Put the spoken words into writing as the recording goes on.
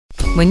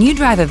When you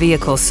drive a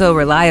vehicle so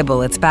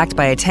reliable it's backed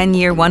by a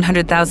 10-year,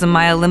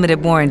 100,000-mile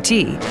limited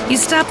warranty, you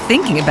stop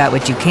thinking about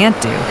what you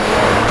can't do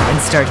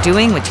and start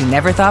doing what you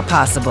never thought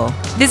possible.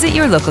 Visit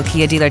your local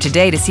Kia dealer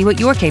today to see what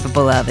you're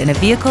capable of in a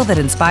vehicle that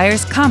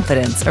inspires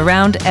confidence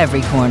around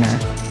every corner.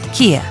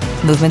 Kia,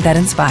 movement that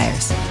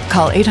inspires.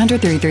 Call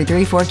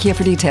 800-333-4KIA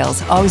for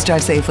details. Always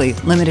drive safely.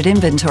 Limited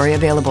inventory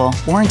available.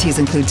 Warranties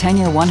include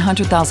 10-year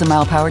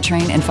 100,000-mile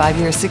powertrain and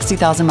 5-year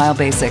 60,000-mile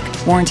basic.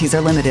 Warranties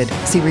are limited.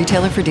 See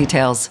retailer for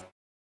details.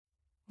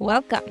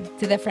 Welcome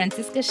to the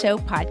Francisca Show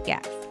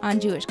podcast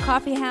on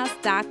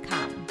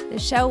JewishCoffeehouse.com, the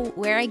show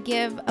where I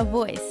give a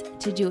voice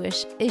to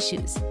Jewish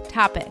issues,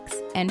 topics,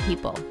 and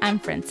people. I'm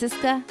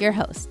Francisca, your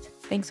host.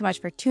 Thanks so much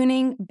for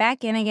tuning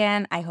back in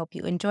again. I hope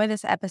you enjoy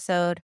this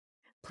episode.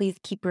 Please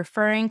keep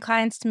referring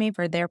clients to me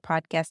for their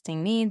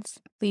podcasting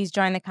needs. Please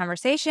join the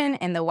conversation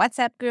in the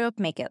WhatsApp group,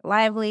 make it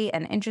lively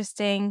and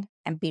interesting,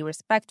 and be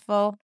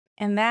respectful.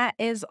 And that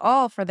is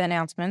all for the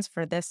announcements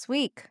for this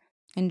week.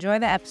 Enjoy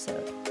the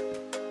episode.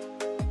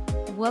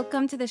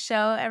 Welcome to the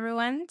show,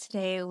 everyone.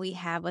 Today we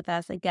have with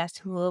us a guest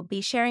who will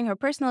be sharing her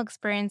personal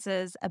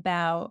experiences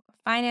about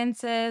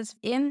finances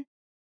in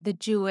the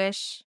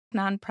Jewish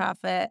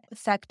nonprofit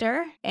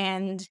sector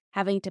and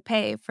having to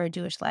pay for a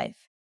Jewish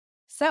life.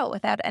 So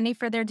without any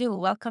further ado,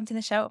 welcome to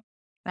the show.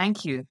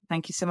 Thank you.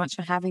 Thank you so much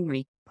for having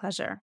me.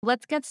 Pleasure.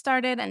 Let's get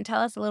started and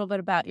tell us a little bit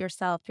about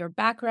yourself, your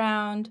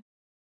background,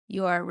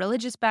 your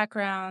religious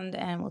background,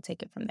 and we'll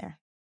take it from there.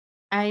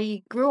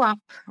 I grew up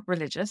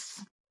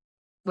religious,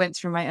 went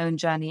through my own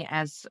journey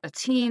as a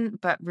teen,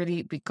 but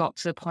really we got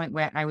to the point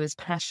where I was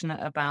passionate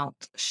about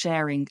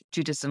sharing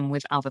Judaism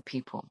with other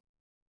people.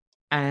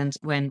 And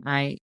when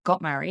I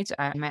got married,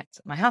 I met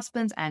my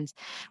husband, and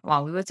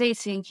while we were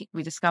dating,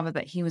 we discovered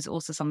that he was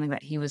also something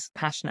that he was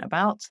passionate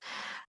about,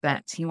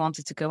 that he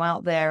wanted to go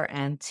out there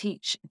and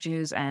teach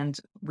Jews. And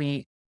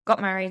we got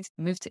married,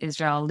 moved to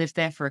Israel, lived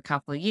there for a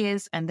couple of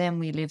years, and then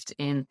we lived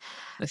in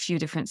a few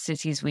different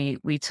cities. We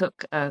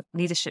took a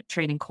leadership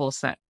training course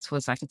that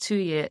was like a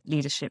 2-year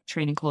leadership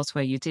training course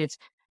where you did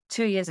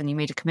 2 years and you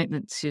made a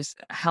commitment to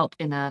help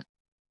in a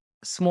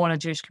smaller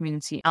Jewish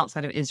community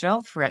outside of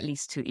Israel for at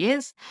least 2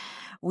 years.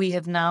 We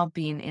have now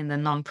been in the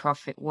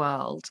nonprofit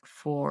world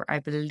for, I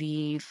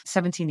believe,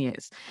 17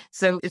 years.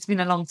 So it's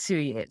been a long 2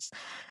 years.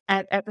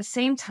 At the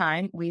same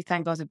time, we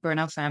thank God have grown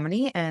our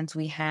family and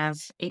we have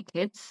 8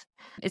 kids.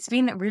 It's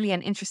been really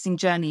an interesting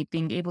journey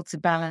being able to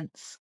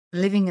balance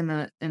living in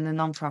the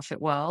nonprofit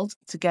world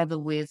together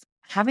with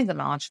having a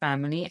large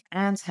family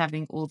and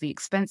having all the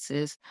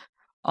expenses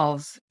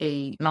of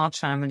a large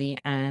family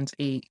and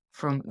a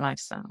Frum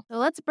lifestyle. So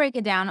let's break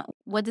it down.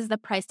 What does the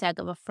price tag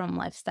of a Frum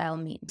lifestyle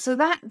mean? So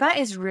that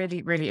is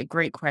really, really a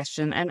great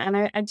question. And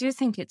I do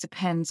think it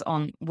depends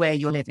on where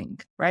you're living,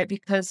 right?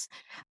 Because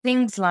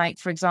things like,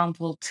 for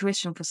example,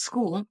 tuition for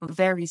school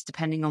varies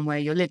depending on where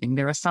you're living.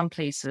 There are some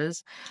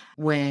places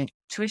where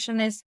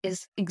tuition is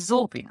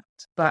exorbitant,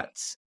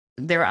 but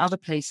there are other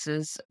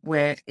places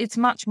where it's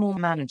much more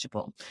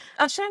manageable.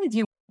 I'll share with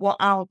you what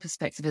our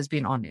perspective has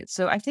been on it.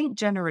 So I think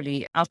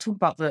generally, I'll talk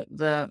about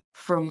the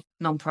Frum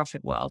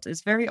nonprofit world. Is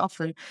very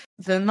often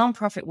the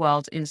nonprofit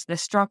world they're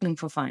struggling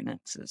for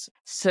finances.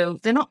 So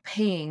they're not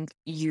paying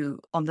you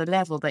on the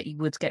level that you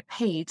would get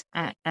paid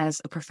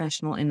as a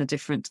professional in a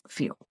different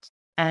field.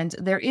 And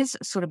there is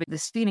sort of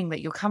this feeling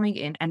that you're coming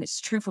in, and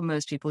it's true for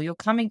most people, you're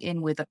coming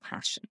in with a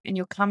passion and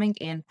you're coming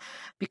in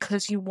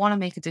because you want to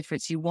make a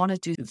difference. You want to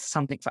do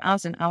something. For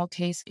us, in our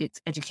case,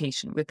 it's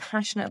education. We're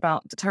passionate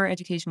about the Torah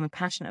education. We're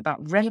passionate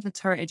about relevant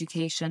Torah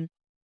education.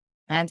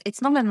 And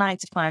it's not a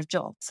 9-to-5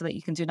 job so that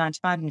you can do 9 to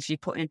 5. And if you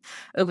put in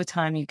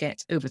overtime, you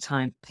get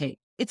overtime pay.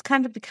 It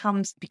kind of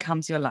becomes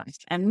your life.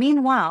 And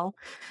meanwhile,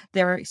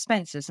 there are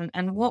expenses.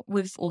 And what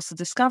we've also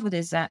discovered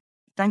is that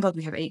thank God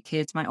we have 8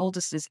 kids. My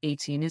oldest is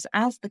 18. Is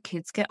as the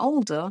kids get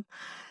older,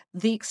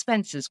 the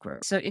expenses grow.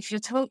 So if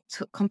you're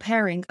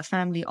comparing a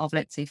family of,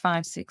 let's say,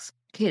 5, 6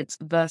 kids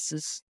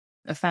versus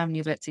a family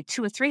of, let's say,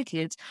 2 or 3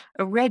 kids,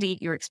 already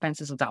your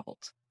expenses are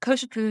doubled.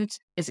 Kosher food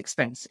is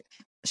expensive.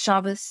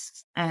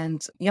 Shabbos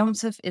and Yom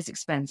Tov is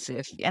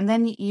expensive. And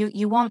then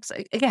you want,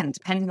 again,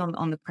 depending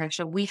on the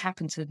pressure, we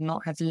happen to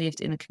not have lived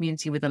in a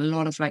community with a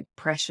lot of like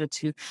pressure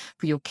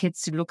for your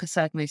kids to look a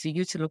certain way, for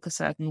you to look a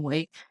certain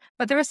way.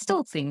 But there are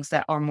still things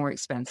that are more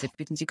expensive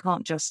because you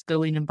can't just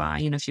go in and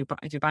buy, if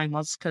you're buying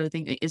modest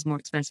clothing, it is more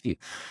expensive.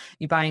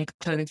 You're buying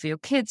clothing for your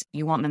kids,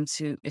 you want them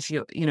to, if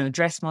you're,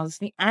 dress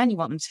modestly, and you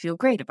want them to feel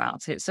great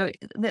about it. So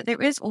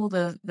there is all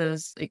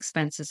those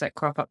expenses that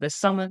crop up. There's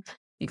summer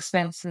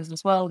expenses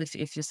as well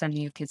if you're sending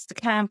your kids to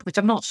camp, which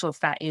I'm not sure if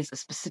that is a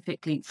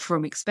specifically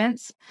Frum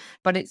expense,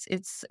 but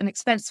it's an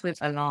expense with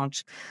a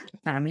large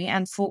family.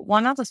 And for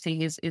one other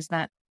thing is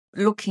that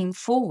looking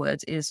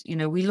forward is,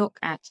 we look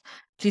at,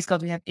 please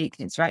God, we have 8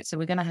 kids, right? So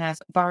we're going to have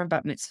bar and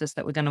bat mitzvahs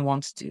that we're going to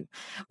want to do.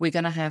 We're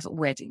going to have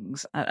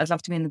weddings. I'd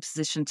love to be in the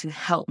position to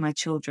help my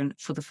children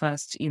for the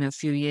first,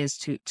 few years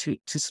to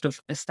sort of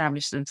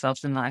establish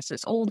themselves in life. So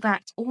it's all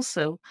that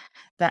also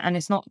that, and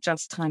it's not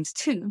just times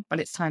 2, but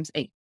it's times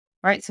 8.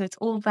 Right. So it's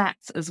all that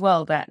as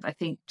well that I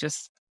think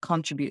just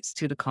contributes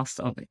to the cost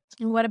of it.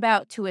 And what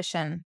about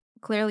tuition?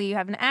 Clearly you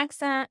have an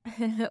accent.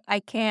 I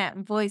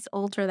can't voice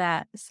alter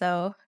that.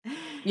 So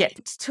Yeah,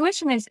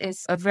 tuition is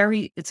it's a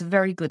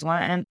very good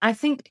one. And I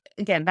think,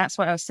 again, that's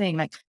what I was saying.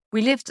 Like,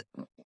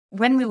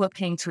 when we were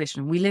paying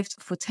tuition, we lived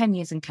for 10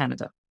 years in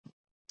Canada,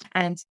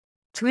 and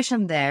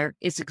tuition there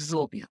is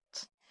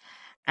exorbitant.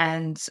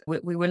 And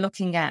we were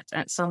looking at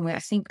somewhere, I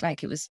think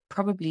like it was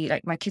probably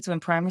like my kids were in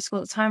primary school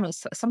at the time. It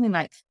was something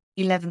like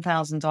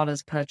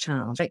 $11,000 per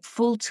child. Like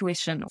full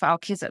tuition for our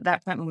kids at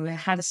that point when we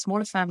had a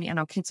smaller family and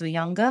our kids were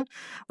younger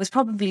was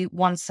probably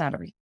one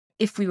salary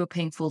if we were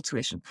paying full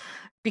tuition.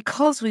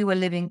 Because we were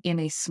living in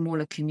a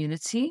smaller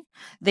community,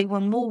 they were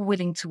more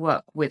willing to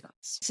work with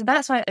us. So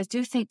that's why I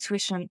do think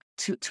tuition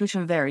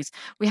varies.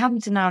 We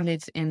happen to now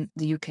live in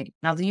the UK.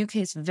 Now, the UK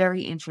is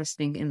very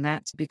interesting in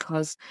that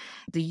because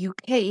the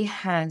UK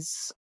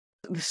has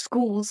the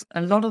schools,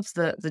 a lot of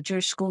the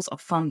Jewish schools are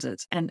funded,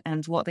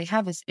 and what they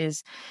have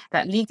is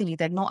that legally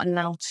they're not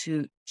allowed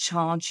to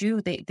charge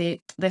you.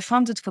 They're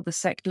funded for the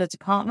secular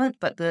department,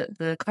 but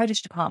the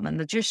Kurdish department,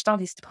 the Jewish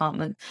studies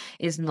department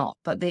is not.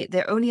 But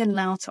they're only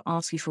allowed to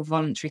ask you for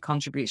voluntary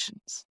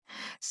contributions.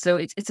 So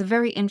it's a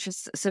very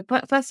interesting. So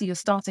firstly, you're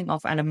starting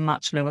off at a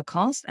much lower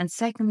cost, and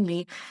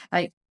secondly,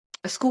 like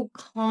a school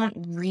can't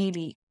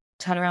really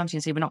turn around to you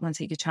and say, we're not going to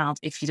take your child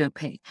if you don't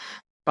pay.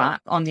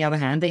 But on the other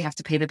hand, they have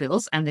to pay the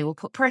bills and they will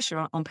put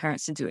pressure on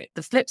parents to do it.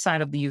 The flip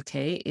side of the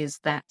UK is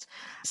that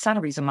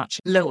salaries are much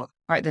lower,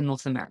 right, than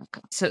North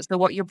America. So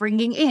what you're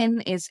bringing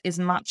in is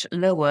much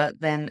lower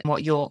than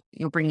what you're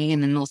bringing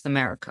in North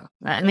America.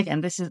 And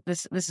again, this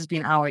has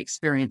been our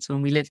experience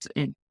when we lived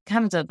in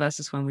Canada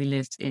versus when we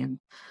lived in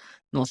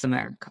North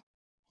America.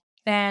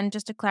 And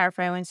just to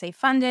clarify, when you say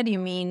funded, you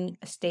mean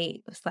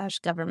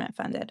state/government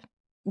funded?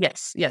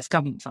 Yes,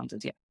 government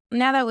funded, yeah.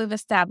 Now that we've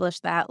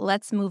established that,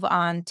 let's move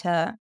on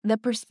to the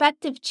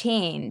perspective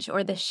change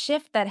or the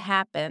shift that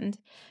happened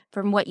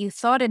from what you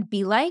thought it'd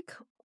be like,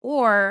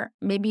 or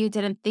maybe you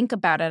didn't think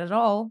about it at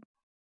all,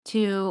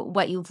 to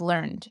what you've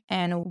learned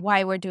and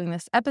why we're doing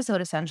this episode,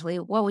 essentially,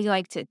 what would you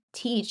like to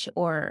teach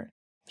or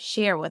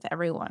share with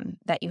everyone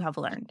that you have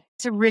learned?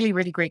 It's a really,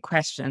 really great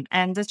question.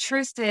 And the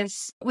truth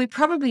is, we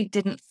probably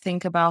didn't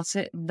think about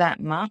it that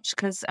much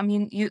because, I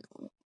mean,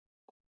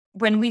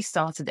 when we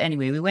started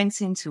anyway, we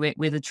went into it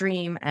with a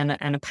dream and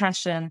a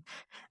passion.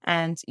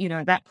 And,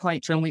 at that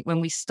point, when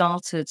we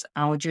started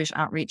our Jewish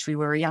outreach, we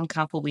were a young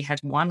couple. We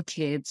had one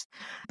kid.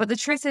 But the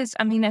truth is,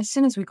 I mean, as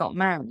soon as we got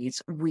married,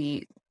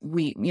 we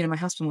my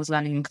husband was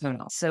learning in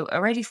Kona. So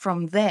already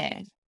from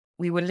there,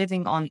 we were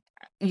living on,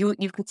 you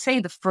could say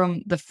the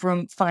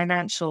Frum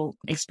financial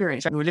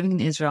experience. Right? We were living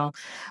in Israel.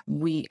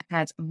 We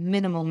had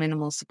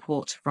minimal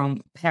support from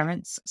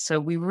parents. So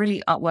we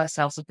really were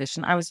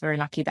self-sufficient. I was very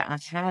lucky that I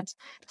had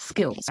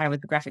skills. I was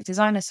a graphic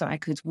designer, so I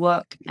could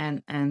work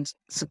and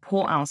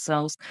support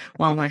ourselves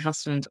while my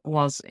husband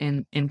was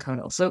in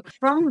Kona. So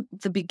from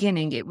the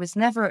beginning, it was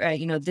never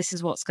this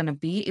is what's going to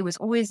be. It was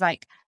always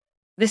like,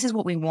 this is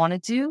what we want to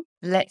do.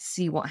 Let's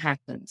see what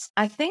happens.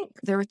 I think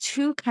there are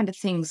two kind of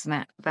things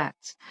that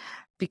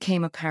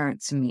became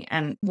apparent to me.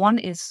 And one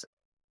is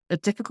a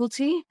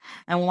difficulty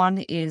and one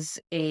is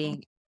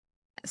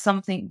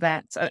something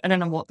that, I don't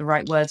know what the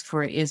right word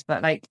for it is,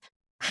 but like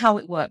how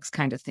it works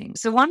kind of thing.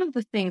 So one of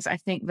the things I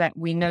think that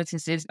we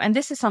notice is, and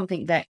this is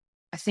something that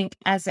I think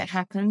as it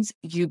happens,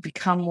 you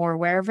become more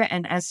aware of it.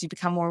 And as you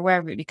become more aware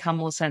of it, you become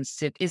more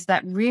sensitive, is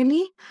that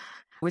really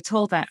we're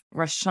told that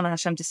Rosh Hashanah,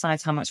 Hashem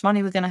decides how much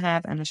money we're going to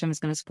have and Hashem is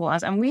going to support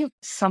us. And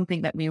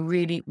something that we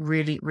really,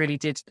 really, really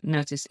did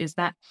notice is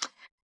that,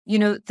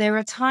 there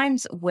are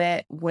times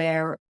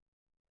where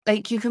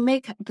like you can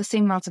make the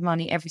same amount of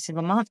money every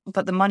single month,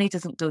 but the money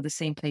doesn't go the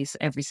same place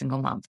every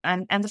single month.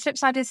 And the flip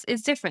side is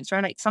different,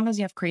 right? Like sometimes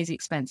you have crazy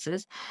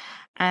expenses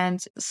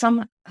and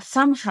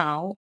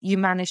somehow you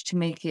manage to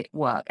make it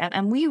work.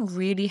 And we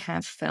really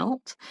have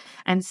felt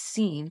and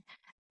seen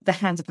the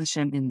hands of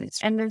Hashem in this.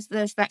 And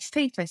there's that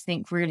faith, I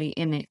think, really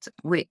in it,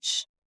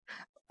 which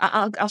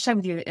I'll share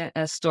with you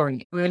a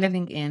story. We were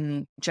living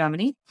in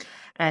Germany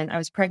and I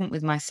was pregnant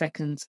with my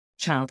second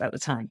child at the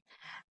time.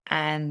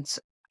 And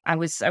I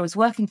was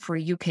working for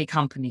a UK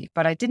company,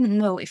 but I didn't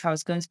know if I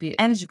was going to be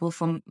eligible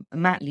for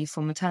mat leave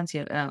for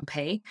maternity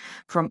pay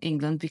from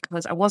England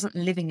because I wasn't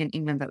living in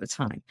England at the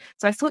time.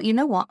 So I thought, you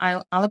know what,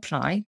 I'll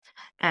apply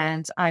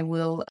and I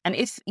will. And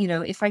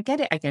if I get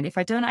it, I get it. If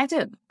I don't, I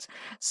don't.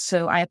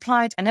 So I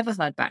applied. I never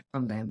heard back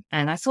from them.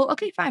 And I thought,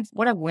 okay, fine,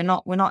 whatever. We're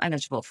not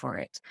eligible for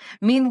it.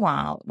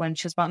 Meanwhile, when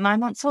she was about 9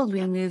 months old,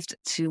 we moved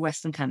to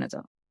Western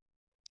Canada.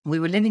 We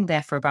were living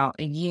there for about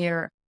a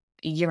year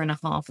and a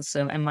half or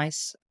so. And my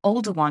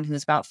older one, who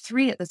was about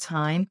 3 at the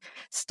time,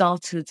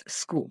 started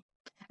school.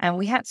 And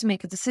we had to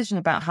make a decision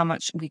about how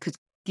much we could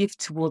give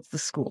towards the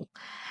school.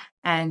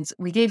 And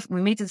we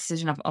made a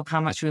decision of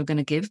how much we were going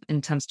to give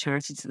in terms of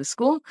charity to the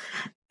school.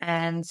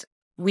 And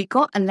we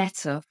got a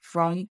letter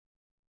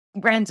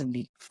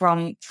randomly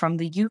from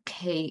the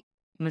UK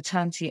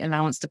maternity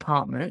allowance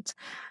department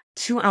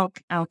to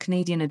our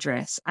Canadian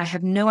address. I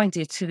have no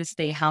idea to this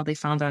day how they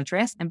found our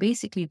address. And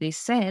basically they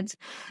said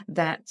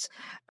that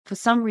for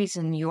some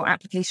reason your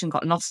application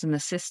got lost in the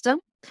system.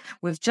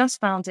 We've just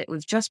found it,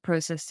 we've just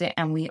processed it,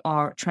 and we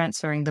are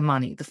transferring the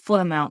money, the full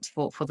amount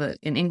for the,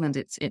 in England,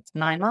 it's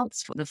 9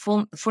 months, for the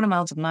full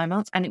amount of 9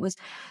 months. And it was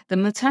the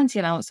maternity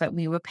allowance that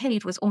we were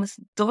paid was almost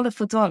dollar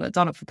for dollar,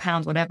 dollar for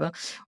pound, whatever,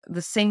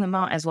 the same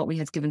amount as what we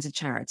had given to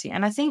charity.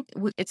 And I think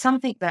it's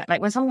something that,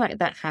 like, when something like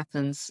that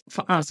happens,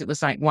 for us, it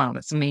was like, wow,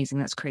 that's amazing,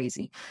 that's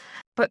crazy.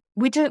 But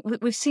we've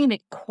seen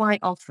it quite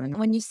often.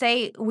 When you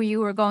say you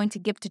were going to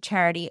give to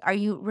charity, are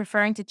you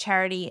referring to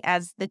charity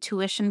as the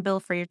tuition bill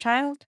for your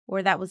child,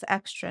 or that was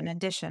extra in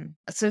addition?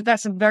 So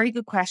that's a very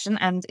good question.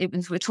 And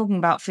we're talking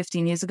about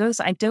 15 years ago.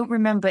 So I don't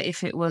remember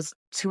if it was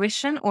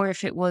tuition or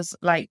if it was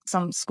like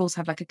some schools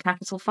have like a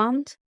capital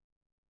fund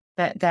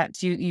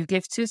that you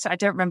give to. So I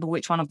don't remember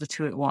which one of the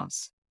two it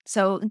was.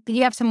 So do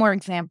you have some more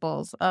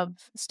examples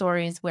of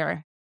stories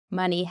where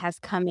money has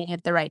come in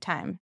at the right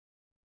time?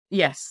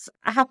 Yes,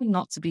 I happen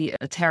not to be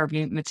a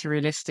terribly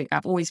materialistic.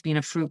 I've always been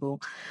a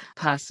frugal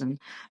person.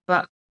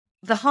 But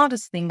the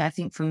hardest thing, I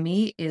think, for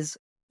me is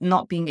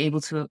not being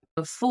able to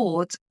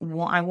afford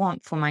what I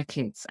want for my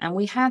kids. And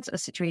we had a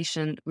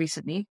situation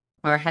recently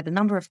where I had a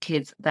number of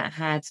kids that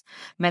had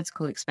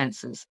medical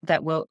expenses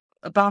that were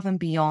above and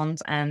beyond,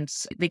 and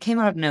they came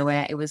out of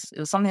nowhere. It was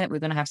something that we are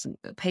going to have to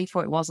pay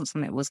for. It wasn't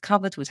something that was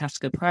covered. We'd have to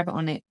go private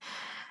on it.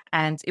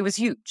 And it was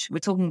huge. We're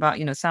talking about,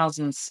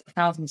 thousands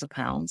of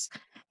pounds.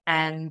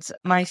 And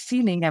my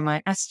feeling and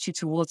my attitude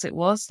towards it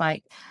was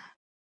like,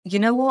 you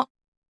know what?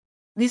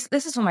 This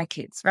is for my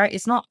kids, right?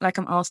 It's not like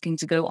I'm asking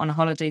to go on a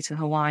holiday to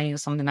Hawaii or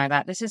something like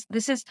that. This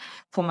is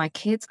for my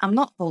kids. I'm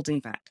not holding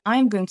back.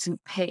 I'm going to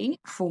pay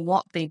for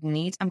what they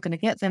need. I'm going to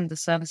get them the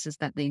services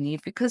that they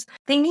need because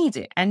they need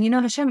it. And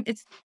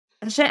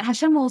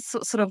Hashem will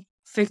sort of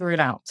figure it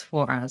out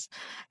for us.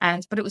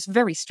 But it was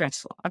very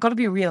stressful. I got to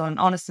be real and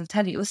honest and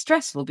tell you, it was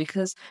stressful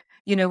because,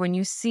 when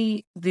you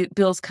see the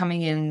bills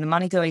coming in, the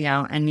money going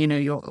out, and,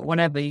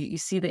 you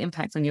see the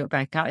impact on your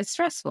bank account, it's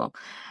stressful.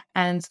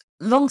 And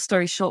long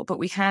story short, but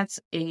we had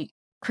a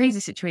crazy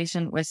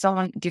situation where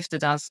someone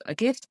gifted us a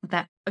gift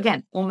that,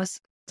 again,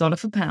 almost dollar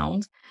for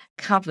pound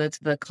covered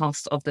the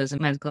cost of those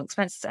medical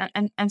expenses.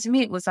 And to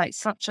me, it was like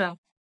such a,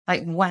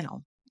 like,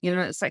 wow.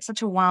 It's like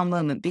such a wow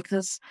moment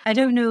because I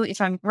don't know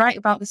if I'm right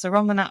about this or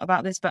wrong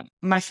about this, but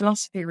my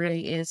philosophy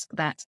really is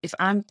that if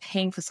I'm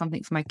paying for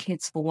something for my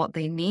kids for what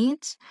they need,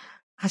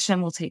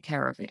 Hashem will take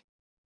care of it.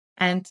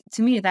 And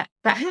to me, that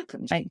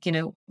happened. Like,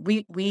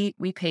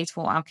 we paid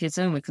for our kids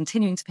and we're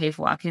continuing to pay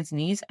for our kids'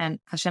 needs, and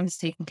Hashem is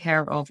taking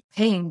care of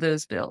paying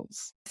those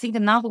bills. I think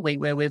another way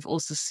where we've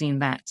also seen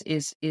that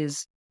is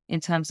in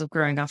terms of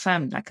growing our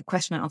family. Like, a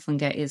question I often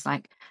get is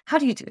like, how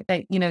do you do it?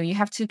 Like, you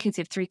have 2 kids,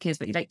 you have 3 kids,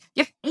 but you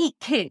have 8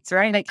 kids,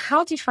 right? Like,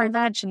 how do you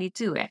financially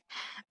do it?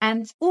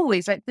 And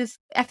always like this,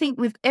 I think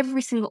with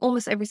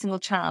almost every single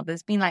child,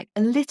 there's been like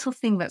a little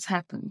thing that's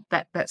happened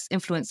that's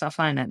influenced our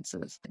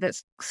finances,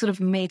 that's sort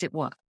of made it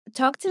work.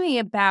 Talk to me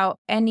about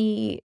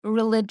any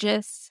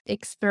religious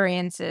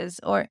experiences,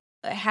 or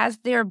has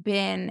there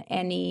been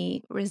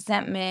any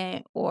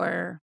resentment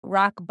or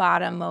rock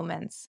bottom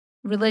moments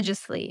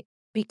religiously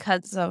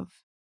because of,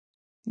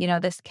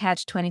 this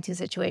catch-22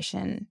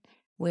 situation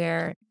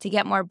where to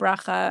get more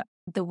bracha,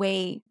 the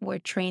way we're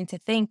trained to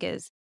think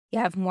is you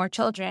have more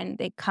children,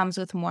 it comes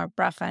with more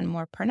bracha and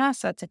more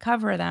parnasa to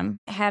cover them.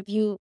 Have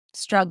you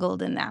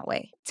struggled in that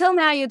way? Till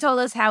now, you told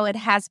us how it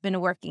has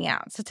been working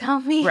out. So tell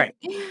me, right.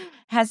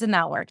 Has it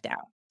not worked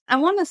out? I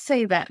want to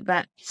say that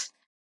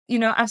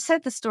I've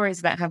said the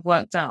stories that have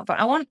worked out, but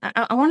I want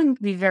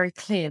to be very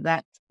clear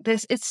that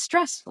it's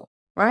stressful.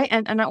 Right.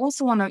 And I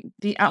also want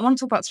to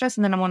talk about stress,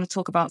 and then I want to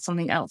talk about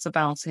something else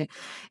about it,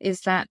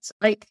 is that,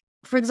 like,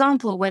 for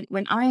example,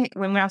 when I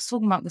was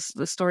talking about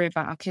the story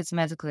about our kids'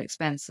 medical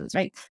expenses,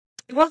 right?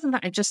 It wasn't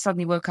that I just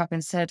suddenly woke up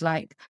and said,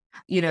 like,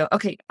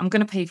 okay, I'm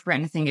going to pay for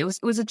anything. It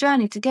was a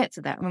journey to get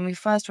to that. When we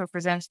first were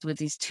presented with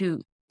these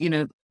 2,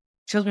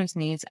 children's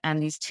needs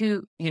and these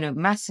 2,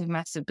 massive,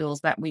 massive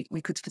bills that we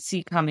could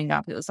see coming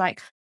up, it was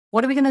like,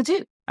 what are we going to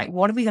do? Like,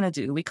 what are we going to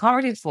do? We can't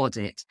really afford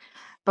it.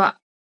 But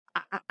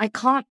I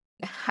can't.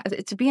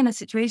 To be in a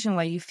situation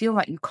where you feel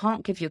like you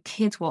can't give your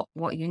kids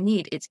what you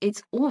need,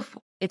 it's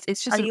awful. It's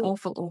just an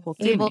awful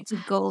feeling. Able to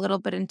go a little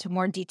bit into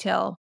more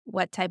detail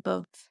what type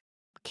of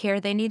care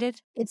they needed?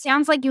 It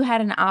sounds like you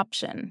had an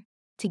option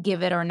to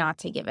give it or not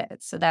to give it.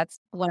 So that's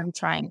what I'm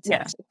trying to.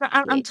 Yes, but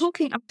I'm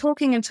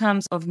talking in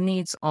terms of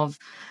needs of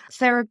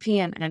therapy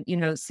and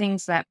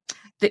things that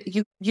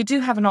you do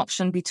have an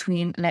option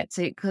between, let's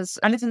say, because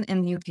I live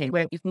in the UK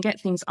where you can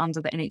get things under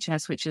the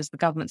NHS, which is the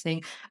government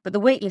thing, but the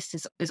wait list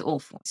is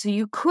awful. So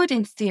you could,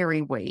 in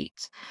theory,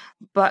 wait,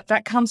 but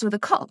that comes with a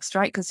cost,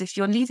 right? Because if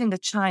you're leaving a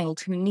child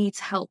who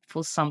needs help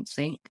for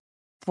something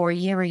for a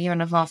year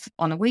and a half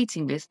on a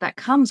waiting list, that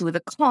comes with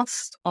a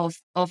cost of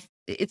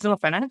it's not a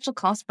financial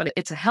cost, but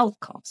it's a health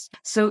cost.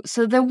 So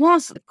there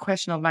was a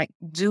question of, like,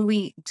 do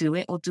we do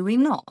it or do we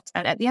not?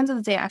 And at the end of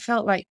the day, I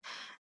felt like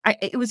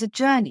it was a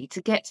journey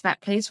to get to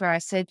that place where I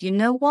said, you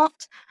know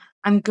what,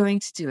 I'm going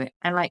to do it.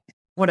 And, like,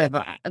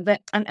 whatever.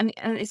 And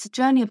it's a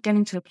journey of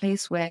getting to a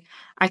place where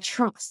I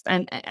trust,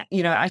 and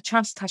I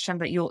trust Hashem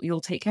that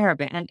you'll take care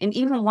of it. And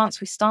even once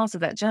we started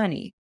that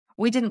journey,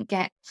 we didn't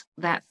get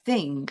that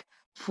thing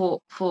for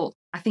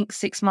I think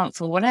 6 months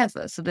or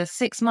whatever. So there's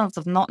 6 months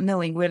of not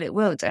knowing will it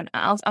will. And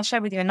I'll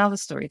share with you another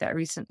story that I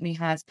recently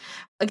has.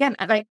 Again,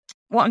 like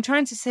what I'm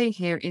trying to say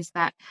here is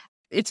that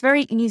it's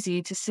very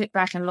easy to sit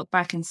back and look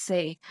back and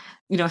say,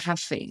 have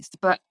faith.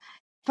 But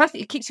first,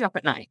 it keeps you up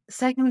at night.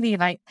 Secondly,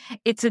 like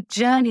it's a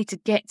journey to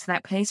get to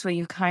that place where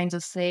you kind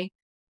of say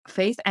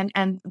faith,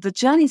 and the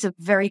journey is a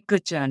very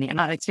good journey,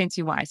 and I'll explain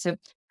to you why. So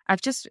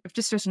I've just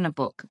written a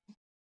book.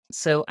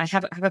 So I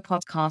have a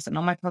podcast, and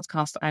on my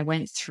podcast, I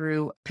went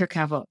through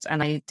Pirkei Avot,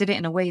 and I did it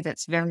in a way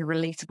that's very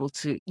relatable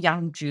to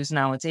young Jews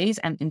nowadays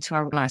and into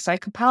our lives. So I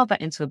compiled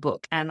that into a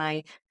book, and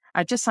I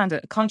just signed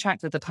a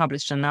contract with the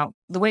publisher. Now,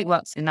 the way it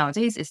works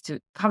nowadays is to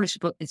publish a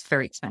book is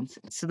very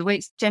expensive. So the way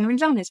it's generally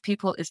done is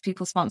people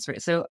sponsor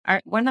it. So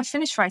when I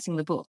finished writing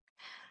the book,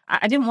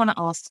 I didn't want to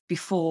ask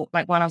before,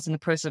 like when I was in the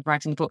process of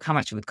writing the book, how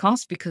much it would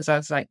cost, because I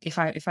was like, if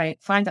I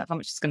find out how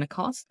much it's going to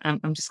cost,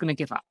 I'm just going to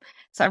give up.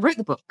 So I wrote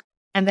the book,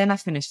 and then I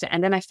finished it,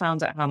 and then I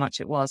found out how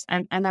much it was,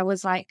 and I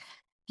was like,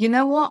 you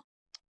know what?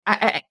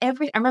 I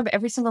remember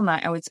every single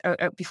night I would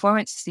before I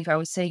went to sleep, I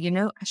would say,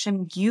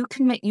 Hashem, you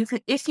can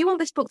if you want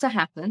this book to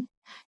happen,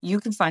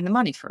 you can find the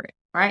money for it,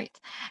 right?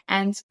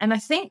 And I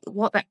think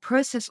what that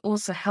process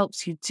also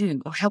helps you do,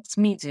 or helps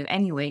me do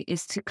anyway,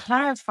 is to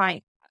clarify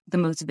the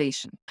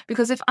motivation.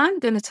 Because if I'm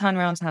going to turn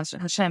around to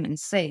Hashem and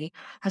say,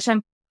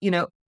 Hashem,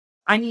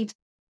 I need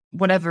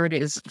whatever it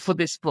is for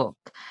this book,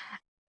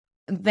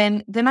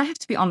 then I have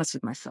to be honest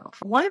with myself.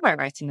 Why am I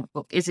writing that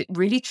book? Is it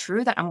really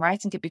true that I'm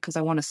writing it because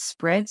I want to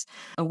spread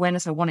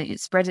awareness, I want to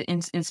spread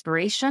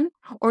inspiration,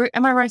 or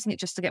am I writing it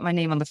just to get my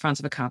name on the front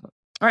of a cover?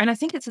 All right, and I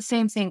think it's the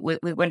same thing with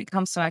when it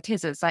comes to our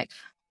kids. It's like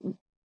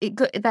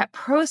that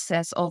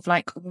process of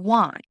like,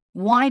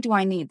 why do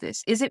I need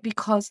this? Is it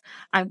because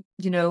I'm,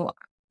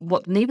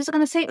 what neighbors are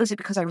going to say, or is it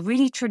because I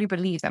really truly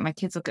believe that my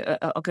kids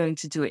are going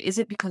to do it? Is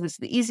it because it's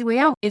the easy way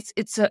out?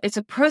 It's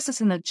a process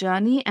and a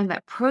journey, and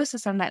that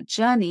process and that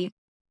journey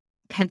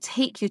can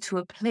take you to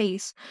a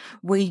place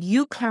where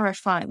you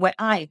clarify, where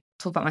I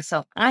talk about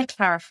myself, I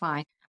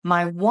clarify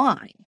my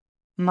why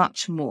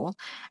much more.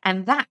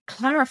 And that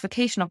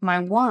clarification of my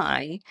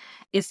why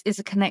is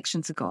a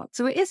connection to God.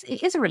 So it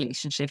is a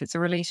relationship. It's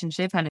a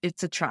relationship, and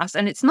it's a trust,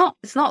 and it's not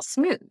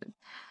smooth.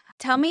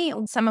 Tell me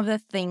some of the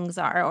things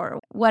or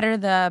what are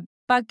the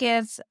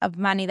buckets of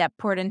money that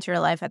poured into your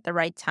life at the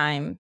right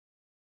time,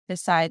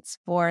 besides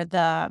for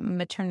the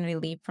maternity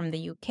leave from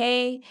the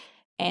UK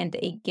and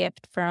a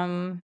gift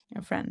from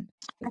your friend?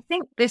 I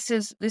think this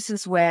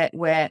is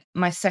where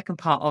my second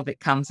part of it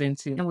comes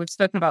into. And we've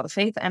spoken about the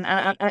faith, and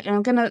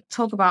I'm going to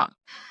talk about,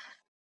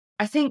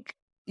 I think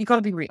you got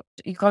to be real.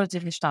 You got to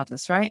do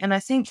status, right? And I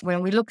think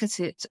when we look at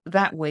it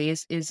that way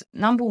is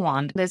number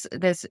one,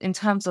 there's in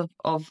terms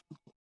of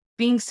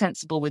being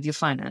sensible with your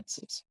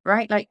finances,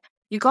 right? Like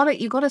you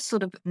gotta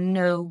sort of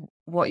know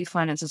what your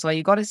finances are.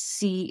 You gotta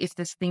see if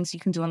there's things you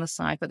can do on the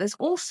side, but there's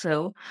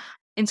also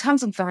in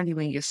terms of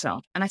valuing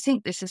yourself. And I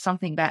think this is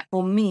something that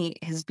for me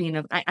has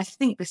been, I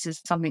think this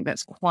is something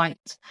that's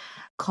quite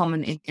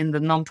common in the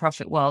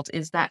nonprofit world,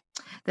 is that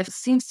there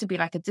seems to be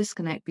like a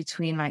disconnect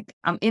between like,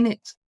 I'm in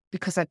it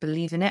because I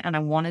believe in it and I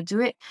want to do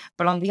it.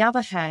 But on the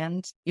other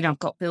hand, I've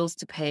got bills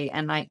to pay.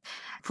 And like,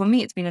 for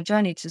me, it's been a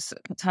journey to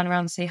turn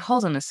around and say,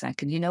 hold on a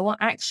second, you know what?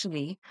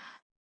 Actually,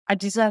 I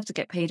deserve to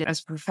get paid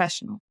as a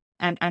professional.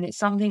 And it's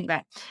something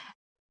that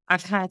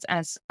I've had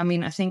I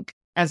think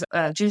as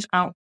a Jewish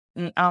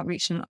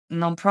outreach and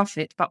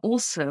nonprofit, but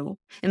also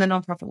in the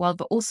nonprofit world,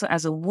 but also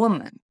as a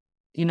woman,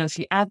 if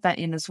you add that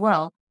in as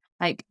well,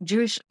 like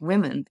Jewish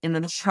women in the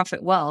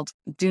nonprofit world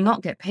do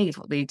not get paid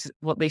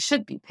what they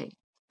should be paid.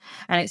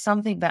 And it's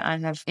something that I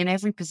have in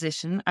every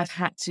position, I've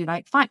had to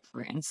like fight for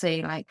it and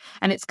say like,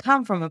 and it's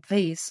come from a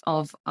place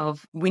of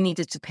we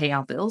needed to pay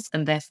our bills.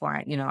 And therefore,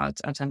 I'll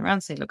turn around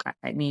and say, look,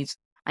 I need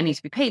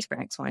to be paid for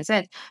X, Y,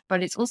 Z.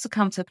 But it's also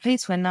come to a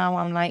place where now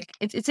I'm like,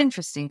 it's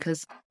interesting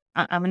because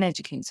I'm an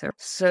educator.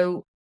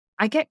 So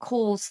I get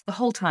calls the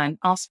whole time,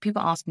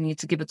 people asking me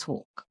to give a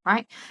talk,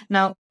 right?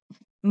 Now,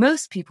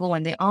 most people,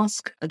 when they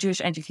ask a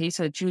Jewish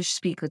educator, a Jewish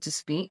speaker to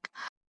speak,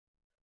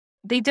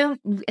 they don't,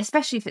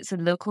 especially if it's a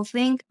local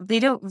thing, they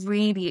don't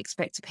really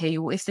expect to pay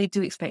you. If they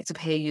do expect to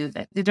pay you,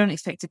 they don't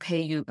expect to pay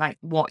you like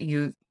what.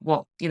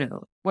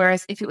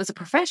 Whereas if it was a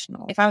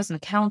professional, if I was an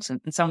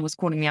accountant and someone was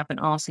calling me up and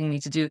asking me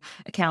to do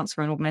accounts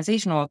for an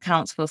organization or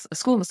accounts for a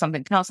school or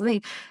something,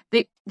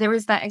 there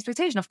is that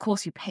expectation. Of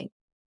course, you pay.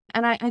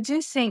 And I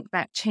do think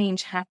that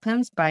change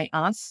happens by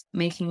us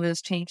making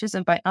those changes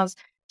and by us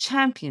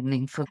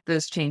championing for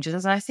those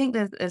changes. And I think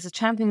there's a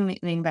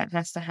championing that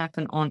has to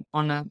happen on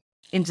a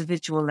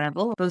individual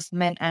level, both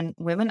men and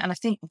women. And I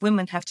think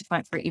women have to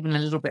fight for it even a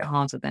little bit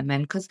harder than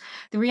men, because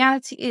the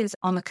reality is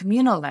on a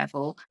communal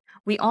level,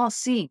 we are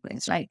seeing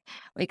this. Like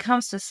when it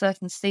comes to a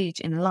certain stage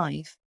in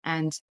life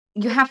and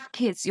you have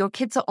kids, your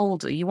kids are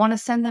older, you want to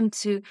send them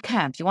to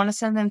camp, you want to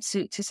send them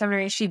to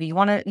seminary yeshiva,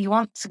 you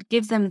want to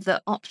give them the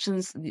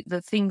options,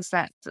 the things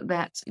that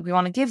we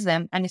want to give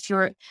them. And if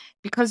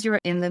because you're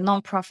in the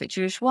non-profit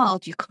Jewish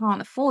world, you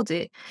can't afford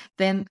it,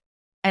 then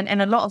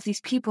and a lot of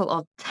these people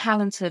are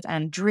talented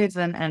and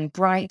driven and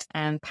bright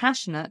and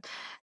passionate,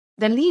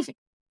 they're leaving,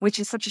 which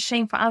is such a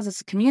shame for us as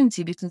a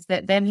community, because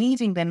they're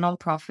leaving their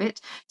nonprofit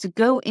to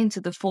go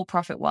into the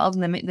for-profit world,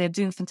 and they're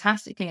doing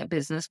fantastically at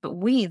business. But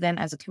we then,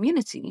 as a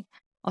community,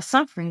 are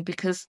suffering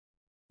because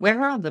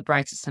where are the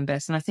brightest and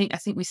best? And I think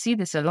we see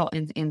this a lot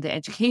in the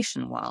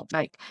education world.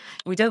 Like,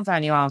 we don't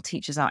value our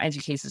teachers, our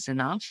educators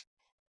enough,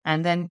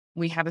 and then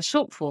we have a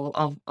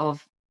shortfall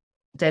of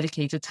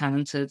dedicated,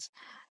 talented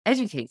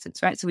educators,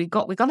 right? So we've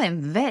got to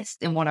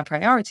invest in what our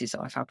priorities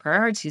are. If our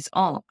priorities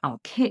are our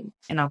kids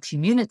and our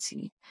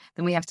community,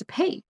 then we have to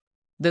pay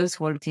those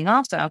who are looking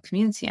after our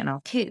community and our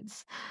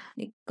kids.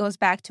 It goes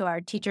back to our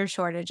teacher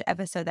shortage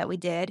episode that we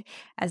did,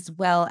 as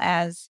well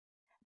as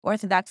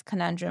Orthodox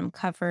Conundrum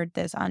covered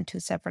this on 2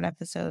 separate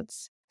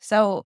episodes.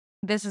 So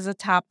this is a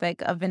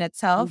topic of in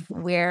itself,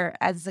 where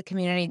as a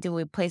community do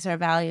we place our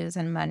values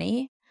and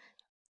money?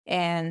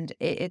 And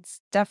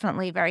it's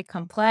definitely very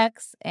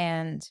complex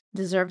and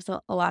deserves a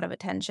lot of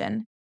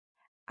attention.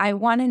 I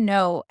want to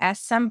know, as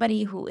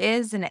somebody who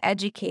is an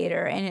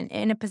educator and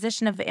in a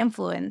position of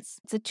influence,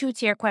 it's a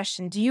 2-tier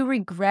question. Do you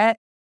regret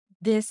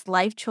this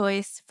life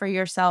choice for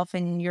yourself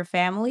and your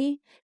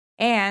family?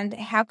 And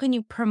how can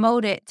you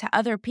promote it to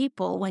other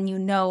people when you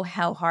know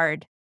how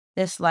hard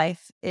this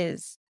life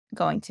is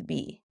going to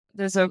be?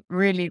 Those are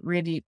really,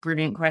 really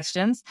brilliant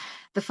questions.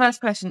 The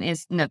first question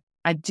is, no,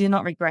 I do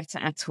not regret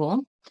it at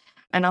all.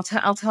 And I'll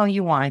tell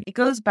you why. It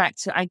goes back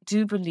to, I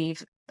do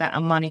believe that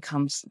our money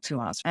comes to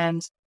us.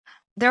 And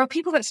there are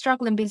people that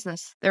struggle in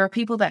business. There are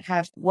people that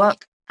have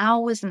worked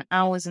hours and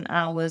hours and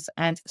hours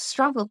and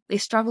struggle. They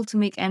struggle to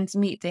make ends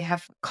meet. They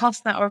have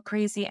costs that are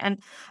crazy.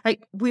 And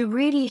like, we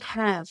really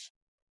have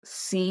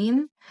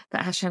seen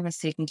that Hashem has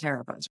taken care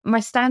of us. My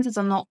standards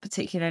are not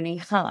particularly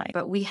high,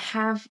 but we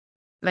have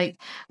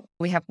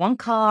one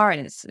car,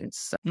 and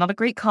it's not a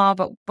great car,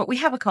 but we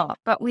have a car.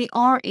 But we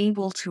are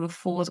able to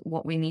afford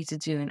what we need to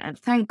do. And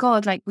thank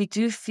God, like, we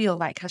do feel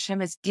like Hashem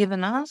has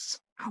given us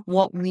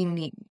what we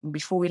need.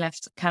 Before we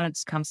left Canada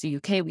to come to the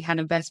UK, we had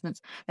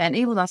investments that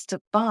enabled us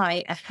to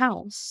buy a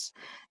house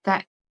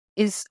that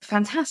is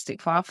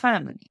fantastic for our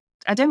family.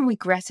 I don't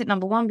regret it,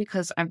 number one,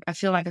 because I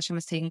feel like Hashem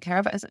has taken care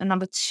of it. And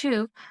number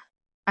two,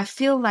 I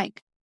feel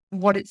like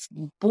what it's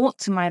brought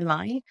to my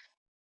life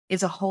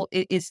is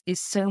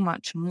so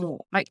much more.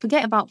 Like,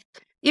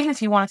 even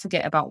if you want to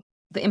forget about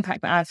the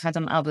impact that I've had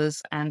on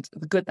others and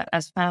the good that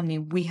as family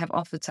we have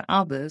offered to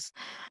others,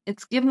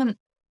 it's given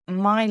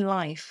my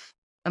life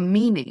a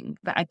meaning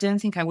that I don't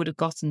think I would have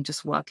gotten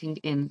just working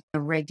in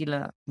a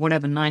regular,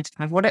 whatever, 9 to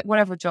 5,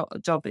 whatever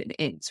job it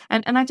is.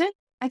 And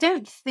I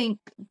don't think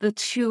the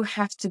two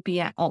have to be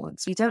at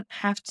odds. We don't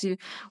have to.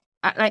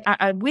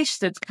 I wish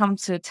there'd come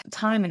to a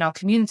time in our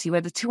community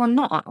where the two are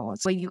not at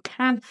odds, where you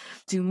can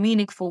do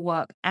meaningful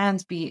work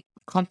and be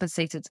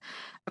compensated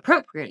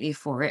appropriately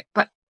for it.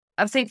 But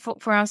I think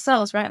for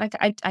ourselves, right? Like,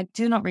 I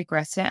do not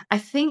regret it. I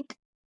think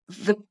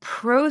the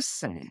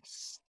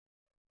process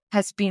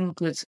has been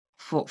good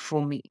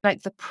for me.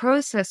 Like, the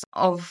process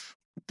of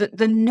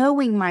the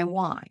knowing my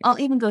why. I'll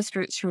even go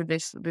through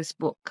this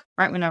book,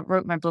 right? When I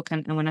wrote my book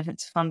and when I had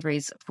to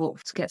fundraise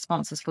to get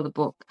sponsors for the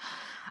book,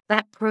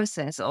 that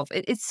process of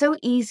it's so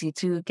easy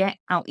to get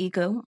our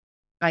ego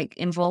like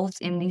involved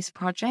in these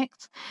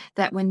projects,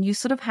 that when you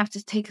sort of have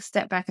to take a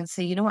step back and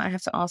say, you know what, I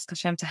have to ask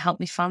Hashem to help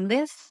me fund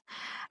this.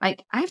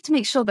 Like, I have to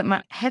make sure that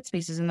my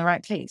headspace is in the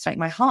right place, like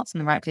my heart's in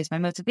the right place, my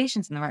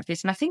motivation's in the right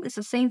place. And I think it's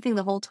the same thing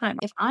the whole time.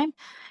 If I'm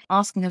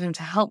asking Hashem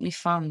to help me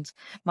fund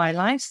my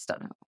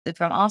lifestyle,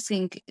 if I'm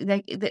asking,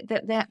 like,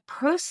 that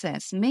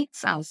process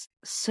makes us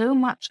so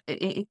much,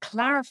 it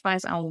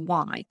clarifies our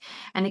why,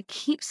 and it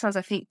keeps us,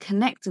 I think,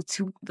 connected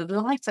to the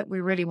life that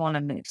we really want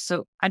to live.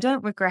 So I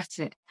don't regret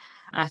it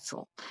at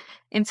all.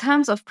 In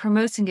terms of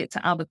promoting it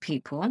to other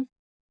people,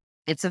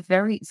 it's a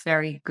very,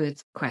 very good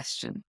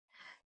question.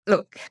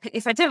 Look,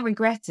 if I don't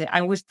regret it,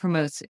 I would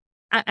promote it.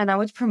 And I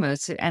would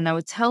promote it, and I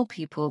would tell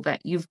people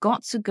that you've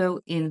got to go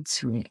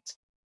into it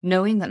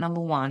knowing that,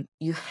 number one,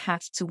 you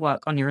have to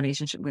work on your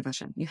relationship with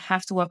Hashem. You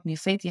have to work on your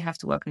faith. You have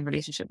to work on your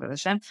relationship with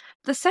Hashem.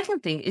 The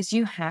second thing is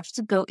you have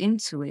to go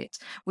into it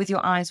with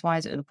your eyes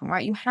wide open,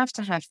 right? You have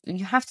to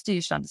do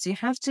your standards. You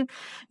have to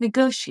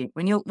negotiate.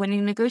 When you're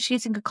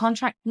negotiating a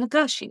contract,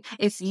 negotiate.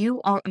 If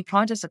you are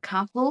employed as a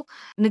couple,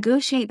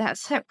 negotiate that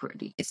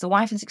separately. If the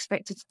wife is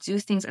expected to do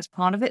things as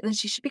part of it, then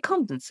she should be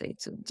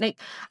compensated. Like,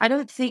 I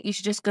don't think you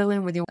should just go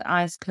in with your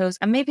eyes closed.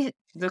 And maybe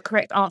the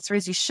correct answer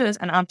is you should,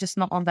 and I'm just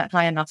not on that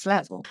high enough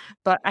level. impossible.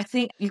 But I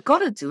think you've got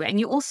to do it. And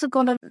you also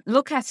got to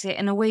look at it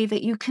in a way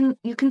that you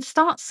can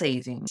start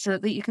saving so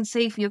that you can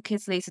save for your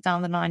kids later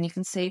down the line. You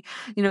can save,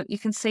 you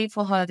can save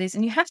for holidays,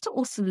 and you have to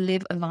also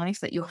live a life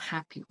that you're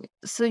happy with.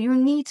 So you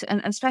need to,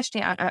 and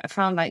especially I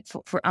found like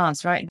for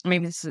us, right?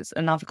 Maybe this is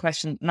another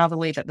question, another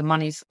way that the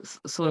money's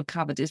sort of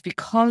covered is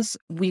because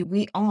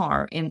we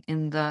are in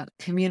the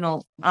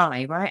communal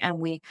eye, right? And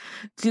we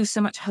do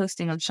so much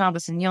hosting on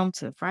Shabbos and Yom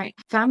Tov, right?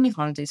 Family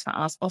holidays for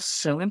us are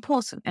so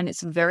important. And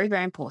it's very,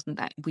 very important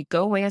that we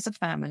go away as a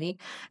family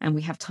and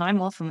we have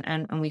time off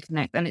and we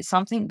connect. And it's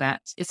something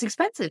that it's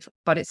expensive,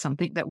 but it's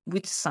something that we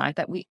decide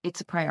that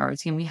it's a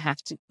priority and we have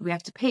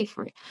to pay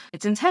for it.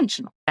 It's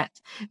intentional that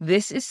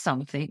this is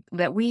something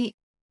that we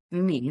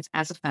need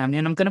as a family.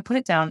 And I'm going to put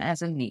it down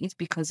as a need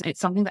because it's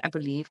something that I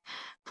believe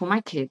for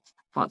my kids,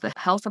 for the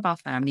health of our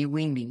family,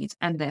 we need,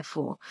 and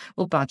therefore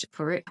we'll budget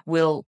for it,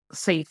 we'll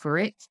save for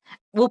it,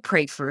 we'll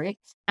pray for it,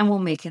 and we'll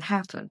make it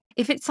happen.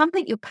 If it's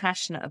something you're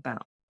passionate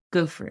about,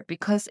 go for it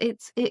because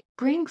it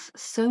brings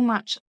so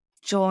much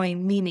joy,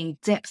 meaning,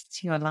 depth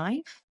to your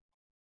life.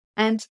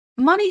 And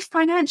money,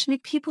 financially,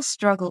 people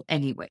struggle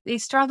anyway. They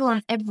struggle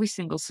in every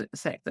single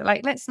sector.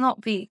 Like, let's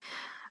not be,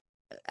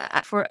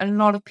 for a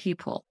lot of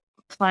people,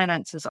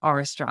 finances are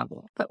a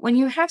struggle. But when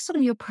you have sort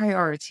of your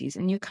priorities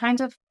and you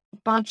kind of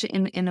budget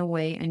in a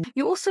way, and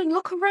you also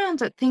look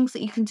around at things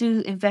that you can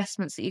do,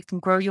 investments that you can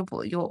grow your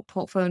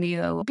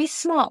portfolio, be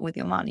smart with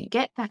your money,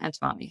 get that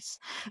advice,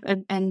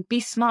 and be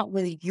smart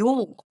with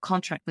your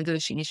contract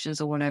negotiations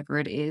or whatever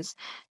it is,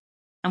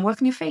 and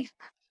work on your faith.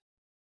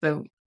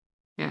 So,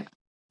 yeah.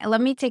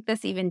 Let me take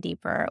this even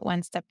deeper,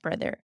 one step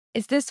further.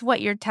 Is this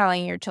what you're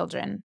telling your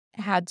children,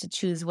 how to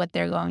choose what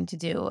they're going to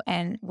do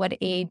and what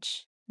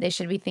age they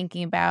should be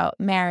thinking about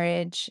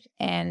marriage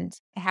and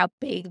how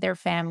big their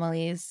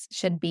families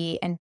should be?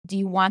 And do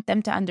you want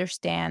them to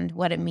understand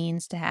what it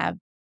means to have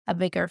a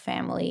bigger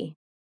family?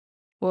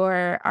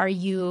 Or are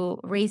you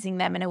raising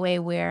them in a way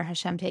where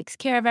Hashem takes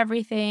care of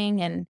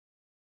everything and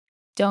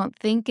don't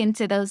think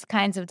into those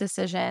kinds of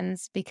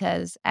decisions?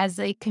 Because as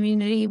a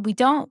community, we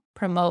don't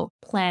promote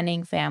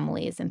planning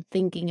families and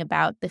thinking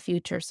about the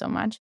future so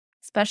much,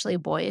 especially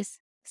boys.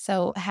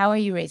 So how are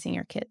you raising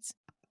your kids?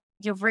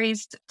 You've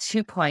raised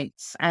 2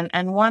 points,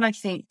 and one I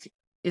think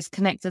is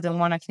connected, and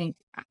one I think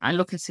I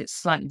look at it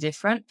slightly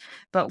different.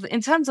 But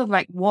in terms of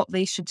like what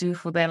they should do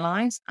for their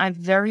lives, I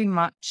very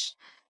much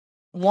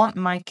want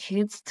my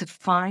kids to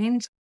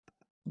find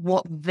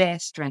what their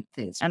strength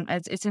is. And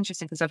it's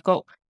interesting because I've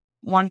got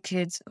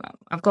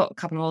a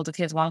couple of older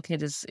kids. One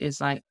kid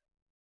is like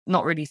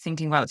not really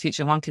thinking about the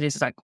future. One kid is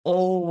like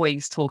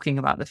always talking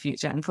about the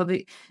future. And for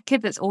the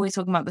kid that's always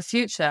talking about the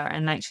future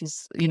and like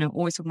she's,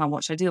 always talking about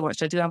what should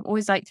I do? I'm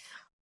always like,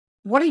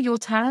 what are your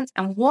talents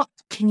and what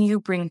can you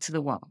bring to the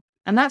world?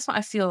 And that's what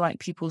I feel like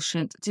people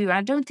shouldn't do.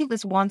 I don't think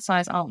there's one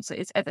size answer.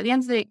 It's at the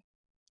end of the day,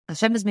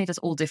 Hashem has made us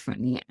all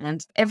differently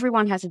and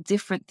everyone has a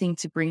different thing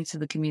to bring to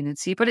the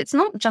community, but it's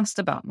not just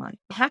about money.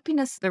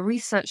 Happiness, the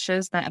research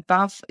shows that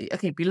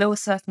below a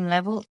certain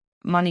level,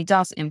 money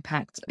does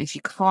impact. If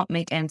you can't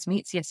make ends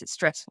meet, yes, it's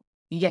stressful.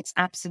 Yes,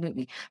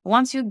 absolutely. But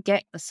once you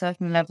get a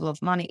certain level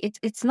of money,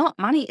 it's not,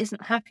 money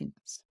isn't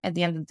happiness at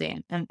the end of the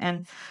day.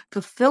 And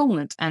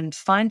fulfillment and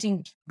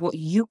finding what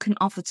you can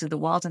offer to the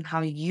world and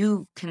how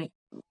you can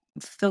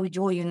fulfill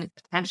your unique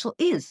potential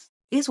is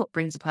what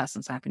brings a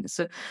person's happiness.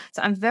 So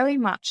I'm very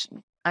much,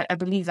 I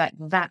believe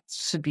that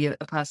should be a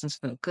person's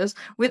focus,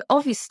 with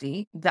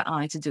obviously the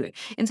eye to do it.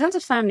 In terms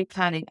of family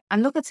planning, I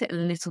look at it a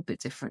little bit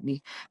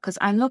differently because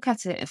I look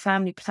at it,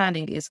 family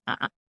planning is,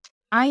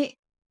 I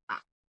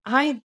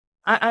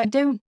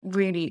don't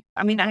really,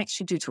 I mean, I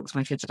actually do talk to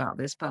my kids about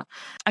this, but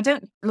I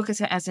don't look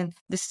at it as in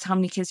this is how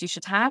many kids you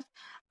should have.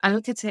 I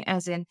look at it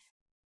as in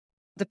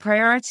the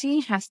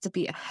priority has to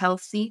be a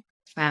healthy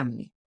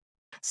family.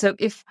 So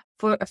if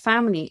for a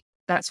family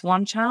that's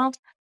one child,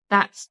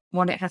 that's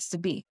what it has to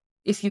be.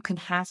 If you can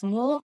have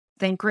more,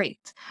 then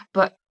great.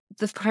 But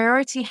the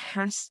priority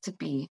has to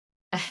be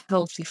a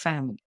healthy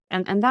family.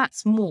 And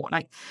that's more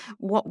like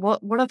what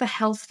are the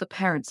health of the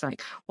parents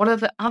like? What are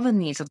the other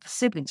needs of the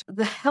siblings?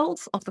 The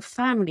health of the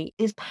family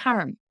is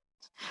paramount.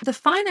 The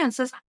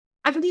finances,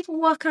 I believe, will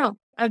work out.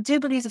 I do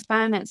believe the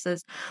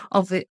finances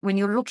of it, when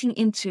you're looking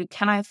into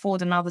can I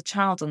afford another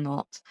child or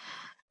not,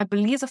 I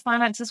believe the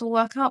finances will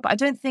work out. But I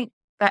don't think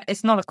that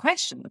it's not a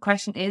question. The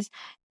question is,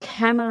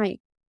 can I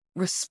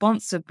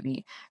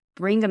responsibly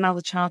bring another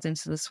child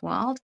into this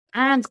world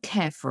and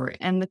care for it?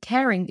 And the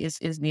caring is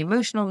the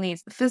emotional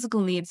needs, the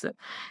physical needs,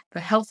 the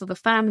health of the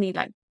family.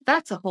 Like,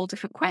 that's a whole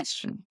different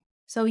question.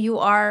 So you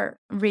are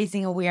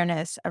raising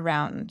awareness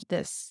around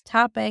this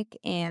topic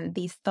and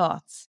these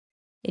thoughts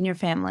in your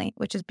family,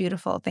 which is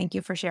beautiful. Thank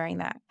you for sharing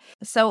that.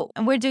 So,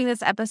 and we're doing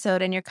this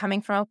episode and you're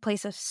coming from a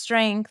place of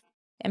strength,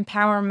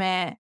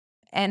 empowerment,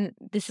 and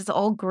this is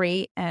all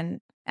great and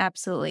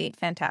absolutely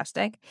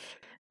fantastic.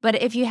 But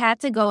if you had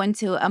to go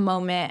into a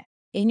moment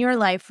in your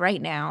life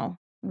right now,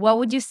 what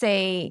would you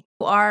say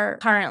you are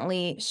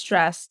currently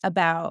stressed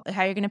about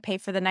how you're going to pay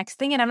for the next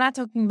thing? And I'm not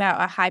talking about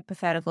a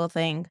hypothetical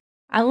thing.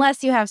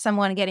 unless you have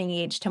someone getting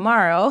engaged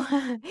tomorrow.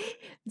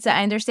 So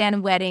I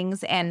understand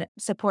weddings and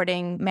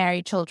supporting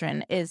married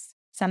children is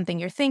something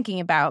you're thinking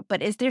about,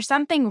 but is there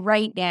something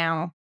right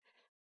now,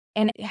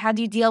 and how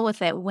do you deal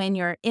with it when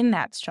you're in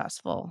that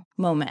stressful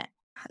moment?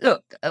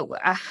 Look,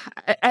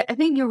 I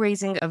think you're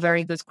raising a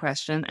very good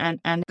question,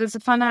 and there's a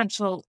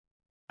financial,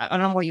 I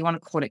don't know what you want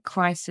to call it,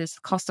 crisis,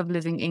 cost of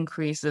living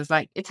increases.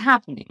 Like, it's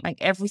happening. Like,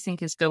 everything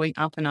is going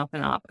up and up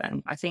and up.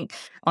 And I think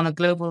on a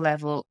global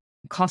level,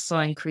 costs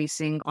are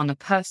increasing. On a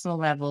personal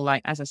level,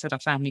 like, as I said, our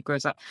family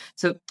grows up.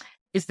 So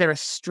is there a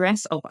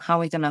stress of how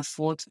we're going to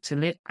afford to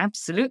live?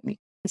 Absolutely.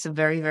 It's a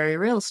very, very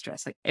real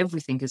stress. Like,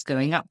 everything is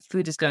going up.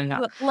 Food is going up.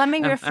 Well, let me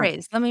Um, um,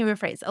 rephrase. Let me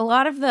rephrase. A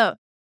lot of the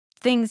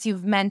things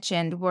you've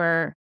mentioned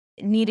were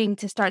needing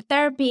to start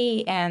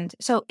therapy. And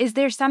so, is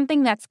there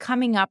something that's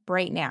coming up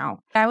right now?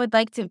 I would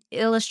like to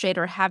illustrate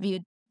or have you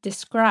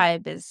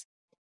describe is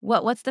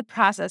what's the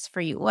process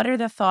for you? What are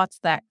the thoughts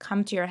that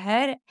come to your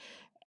head?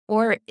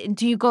 Or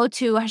do you go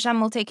to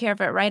Hashem will take care of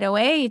it right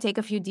away? You take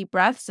a few deep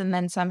breaths and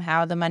then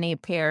somehow the money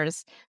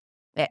appears,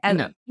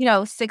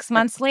 no. 6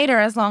 months later,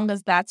 as long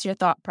as that's your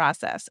thought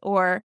process?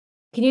 Or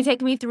can you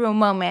take me through a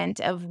moment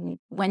of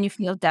when you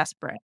feel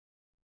desperate?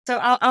 So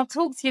I'll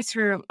talk you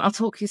through. I'll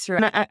talk you through.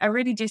 And I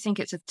really do think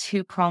it's a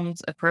two-pronged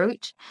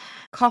approach.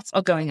 Costs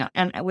are going up,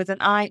 and with an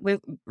eye, we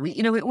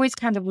always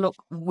kind of look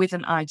with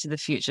an eye to the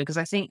future, because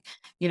I think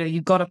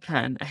you've got to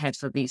plan ahead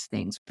for these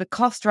things. The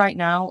cost right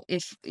now,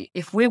 if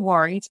we're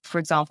worried, for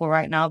example,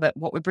 right now that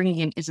what we're bringing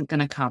in isn't going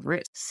to cover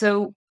it,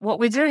 so what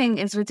we're doing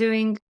is we're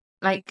doing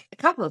like a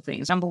couple of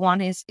things. Number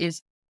one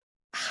is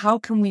how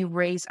can we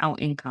raise our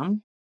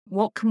income?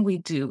 What can we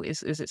do?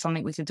 Is it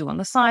something we can do on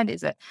the side?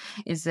 Is it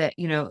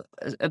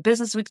a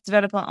business we could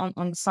develop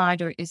on the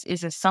side, or is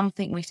there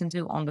something we can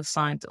do on the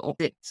side? Or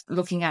it's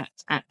looking at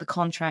the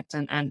contract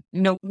and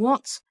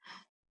what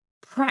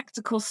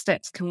practical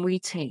steps can we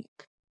take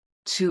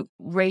to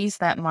raise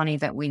that money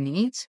that we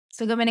need?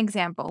 So give an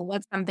example.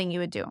 What's something you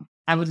would do?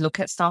 I would look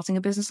at starting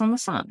a business on the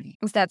side.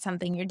 Is that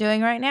something you're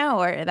doing right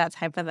now, or that's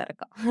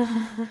hypothetical?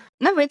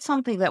 No, it's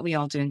something that we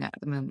are doing at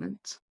the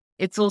moment.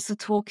 It's also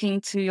talking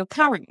to your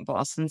current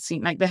boss and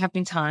seeing, like, there have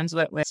been times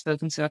where we've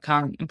spoken to our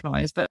current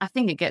employers, but I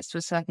think it gets to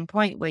a certain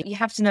point where you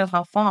have to know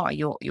how far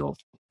your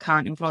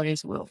current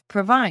employers will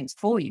provide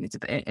for you.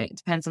 It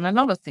depends on a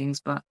lot of things,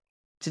 but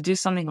to do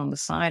something on the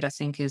side, I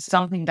think, is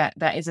something that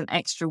is an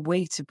extra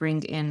way to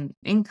bring in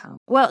income.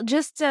 Well,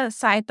 just a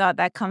side thought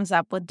that comes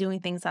up with doing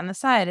things on the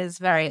side is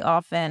very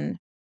often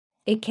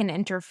it can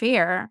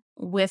interfere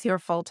with your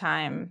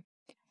full-time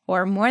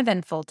or more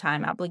than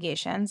full-time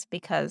obligations,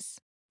 because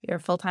your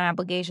full-time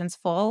obligations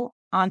fall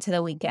onto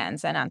the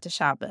weekends and onto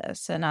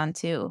Shabbos and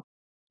onto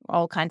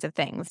all kinds of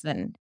things.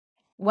 And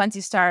once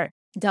you start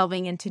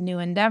delving into new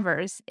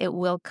endeavors, it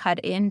will cut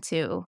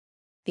into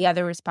the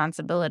other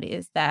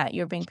responsibilities that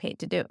you're being paid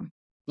to do.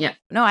 Yeah.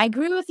 No, I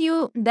agree with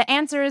you. The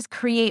answer is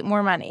create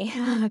more money.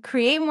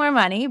 Create more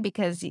money,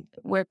 because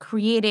we're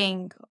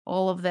creating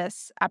all of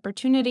this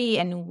opportunity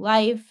and new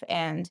life,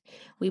 and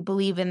we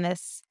believe in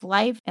this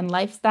life and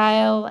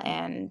lifestyle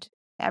and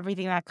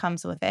everything that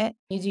comes with it.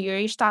 You do your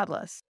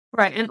ishtadlus.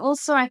 Right. And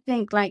also I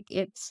think, like,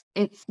 it's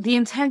the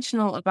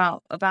intentional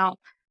about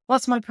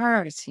what's my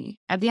priority.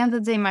 At the end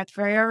of the day, my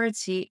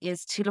priority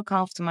is to look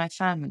after my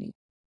family.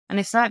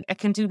 And if that I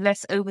can do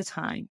less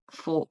overtime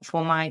for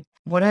my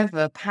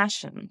whatever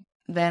passion,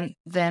 then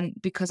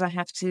because I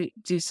have to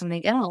do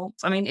something else.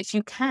 I mean, if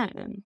you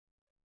can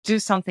do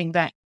something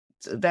that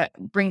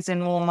brings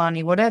in more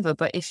money, whatever.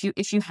 But if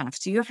you have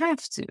to, you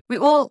have to. We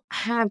all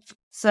have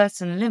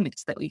certain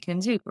limits that we can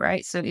do,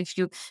 right? So if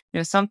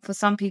for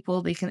some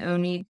people, they can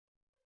only,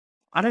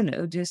 I don't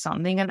know, do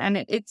something,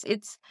 and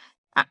it's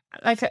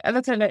like I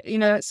look at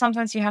it,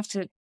 sometimes you have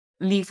to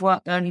leave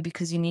work early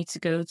because you need to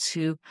go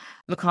to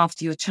look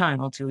after your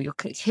child, or your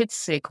kid's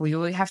sick, or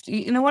you have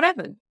to,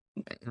 whatever.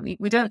 We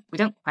don't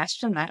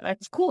question that. Like,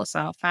 of course,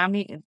 my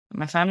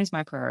family's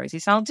my priority,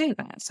 so I'll do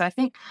that. So I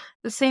think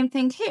the same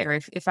thing here.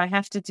 If I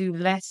have to do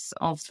less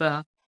of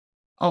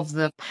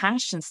the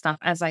passion stuff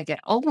as I get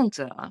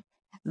older,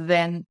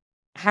 then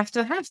have to.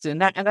 And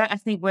that I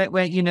think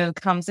where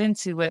comes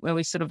into where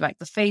we sort of like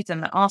the faith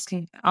and the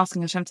asking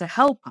Hashem to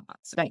help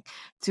us, like,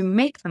 to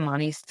make the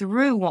money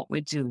through what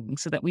we're doing,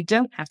 so that we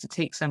don't have to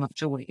take so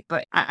much away.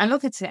 But I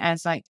look at it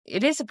as, like,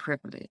 it is a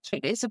privilege.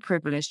 It is a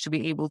privilege to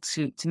be able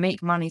to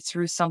make money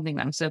through something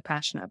that I'm so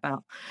passionate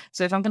about.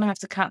 So if I'm going to have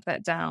to cut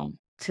that down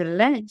to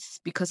less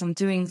because I'm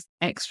doing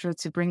extra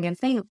to bring in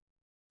things,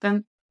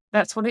 then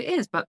that's what it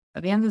is. But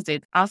at the end of the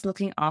day, us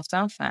looking after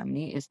our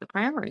family is the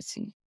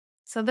priority.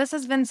 So this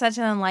has been such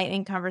an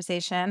enlightening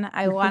conversation.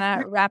 I want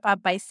to wrap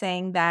up by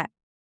saying that,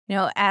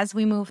 as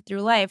we move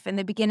through life, in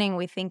the beginning,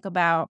 we think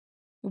about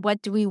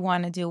what do we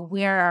want to do?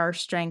 Where are our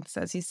strengths,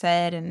 as you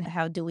said, and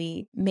how do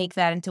we make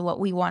that into what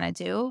we want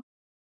to do?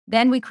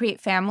 Then we create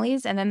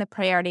families, and then the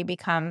priority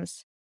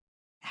becomes,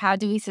 how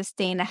do we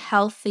sustain a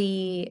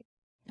healthy,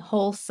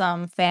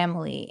 wholesome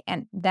family?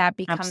 And that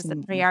becomes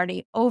Absolutely. the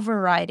priority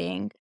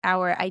overriding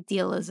our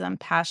idealism,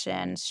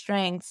 passion,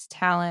 strengths,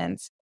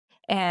 talents.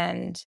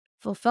 And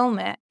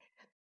fulfillment,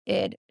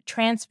 it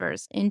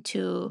transfers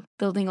into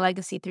building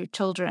legacy through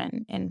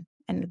children and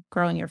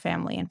growing your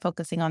family and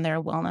focusing on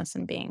their wellness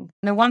and being.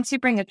 Now, once you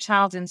bring a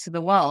child into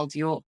the world,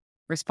 your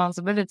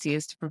responsibility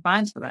is to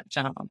provide for that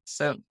child.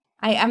 So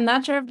I'm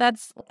not sure if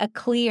that's a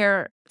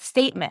clear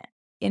statement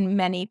in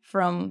many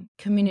Frum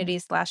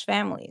communities /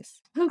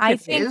 families. I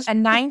think a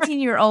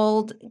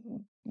 19-year-old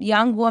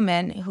young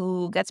woman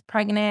who gets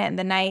pregnant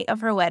the night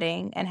of her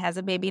wedding and has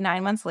a baby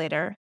 9 months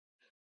later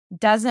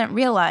doesn't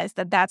realize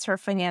that that's her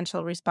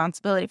financial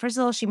responsibility. First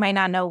of all, she might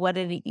not know what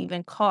it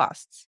even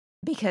costs,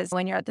 because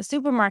when you're at the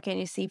supermarket and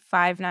you see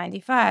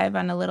 $5.95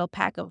 on a little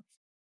pack of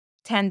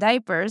 10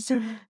 diapers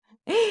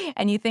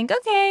and you think,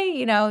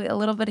 okay, a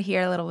little bit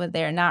here, a little bit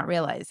there, not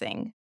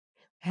realizing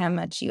how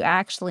much you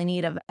actually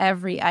need of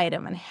every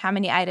item and how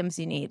many items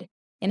you need,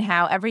 and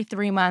how every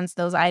 3 months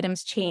those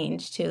items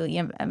change to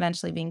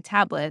eventually being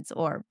tablets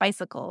or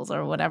bicycles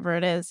or whatever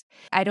it is.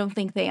 I don't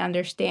think they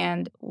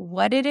understand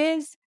what it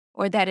is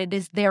or that it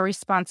is their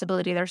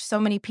responsibility. There's so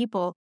many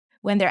people,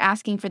 when they're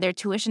asking for their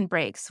tuition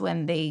breaks,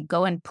 when they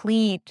go and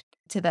plead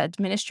to the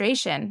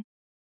administration,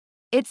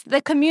 it's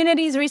the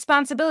community's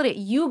responsibility.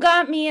 You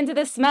got me into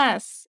this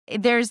mess.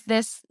 There's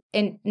this,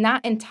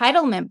 not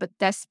entitlement, but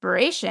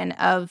desperation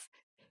of,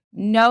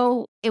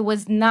 no, it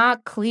was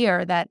not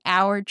clear that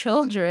our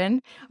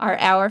children are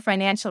our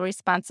financial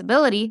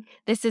responsibility.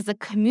 This is a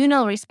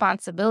communal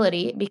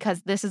responsibility,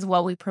 because this is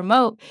what we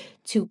promote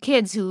to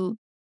kids who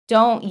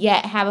don't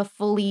yet have a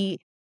fully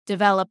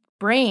developed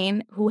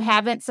brain, who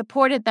haven't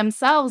supported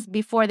themselves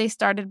before they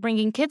started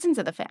bringing kids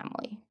into the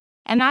family.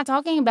 And not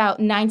talking about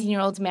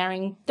 19-year-olds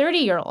marrying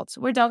 30-year-olds.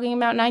 We're talking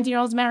about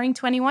 19-year-olds marrying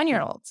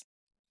 21-year-olds.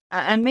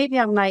 And maybe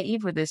I'm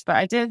naive with this, but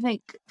I don't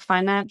think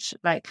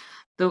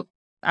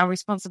our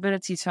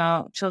responsibility to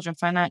our children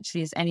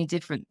financially is any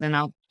different than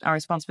our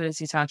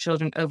responsibility to our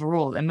children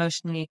overall,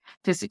 emotionally,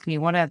 physically,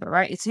 whatever,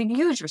 right? It's a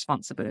huge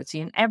responsibility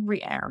in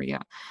every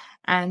area.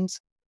 And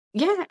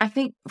yeah, I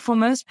think for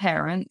most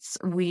parents,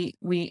 we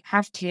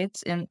have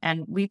kids and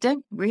we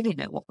don't really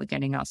know what we're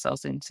getting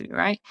ourselves into,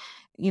 right?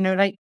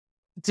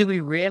 Do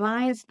we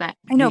realize that?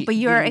 I know, but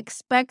you're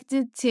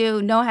expected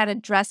to know how to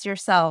dress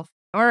yourself,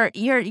 or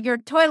you're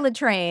toilet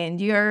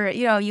trained, you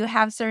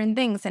have certain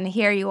things, and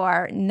here you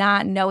are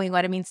not knowing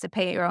what it means to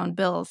pay your own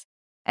bills,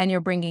 and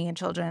you're bringing in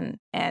children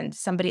and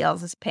somebody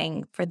else is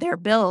paying for their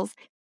bills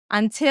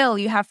until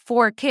you have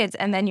 4 kids,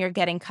 and then you're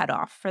getting cut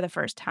off for the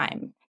first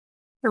time.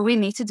 So we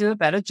need to do a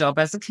better job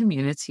as a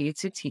community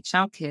to teach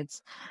our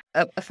kids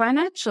a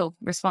financial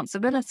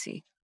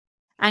responsibility.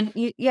 And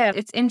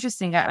it's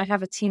interesting. I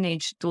have a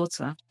teenage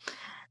daughter,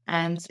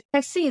 and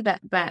I see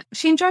that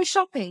she enjoys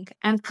shopping.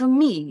 And for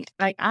me,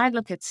 I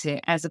look at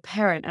it as a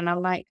parent, and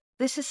I'm like,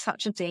 this is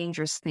such a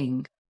dangerous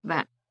thing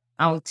that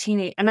our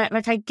teenage, and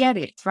I get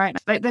it, right?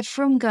 They're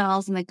Frum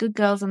girls and they're good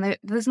girls, and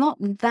there's not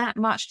that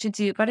much to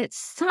do, but it's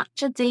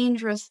such a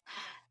dangerous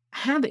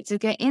habit to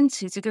get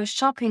into, to go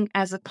shopping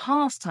as a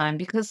pastime,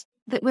 because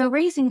we're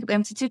raising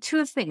them to do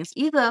 2 things.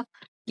 Either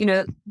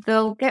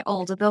they'll get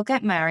older, they'll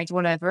get married,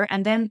 whatever,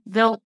 and then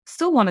they'll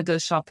still want to go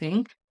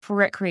shopping for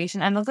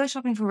recreation, and they'll go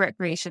shopping for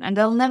recreation, and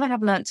they'll never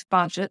have learned to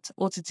budget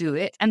or to do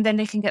it, and then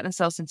they can get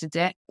themselves into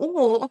debt.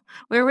 Or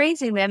we're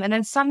raising them, and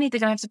then suddenly they're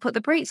going to have to put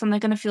the brakes on, they're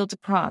going to feel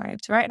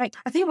deprived, right?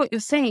 I think what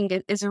you're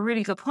saying is a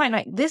really good point.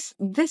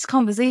 This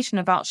conversation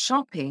about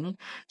shopping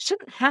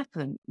shouldn't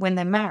happen when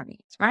they're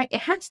married, right?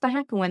 It has to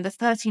happen when they're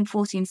 13,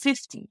 14,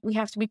 15. We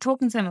have to be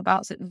talking to them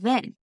about it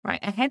then, right,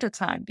 ahead of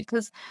time,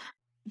 because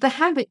the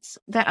habits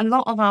that a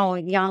lot of our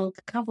young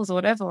couples or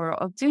whatever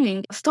are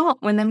doing start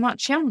when they're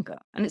much younger.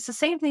 And it's the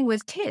same thing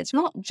with kids,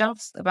 not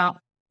just about,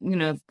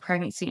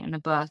 pregnancy and a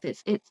birth.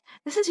 This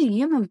is a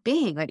human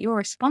being that you're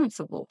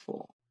responsible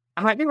for.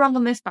 I might be wrong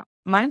on this, but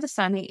my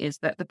understanding is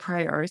that the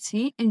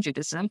priority in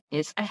Judaism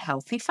is a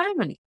healthy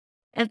family.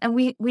 And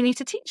we need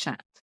to teach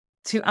that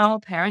to our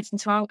parents and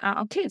to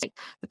our kids.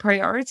 The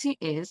priority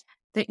is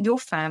that your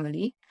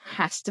family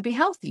has to be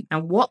healthy.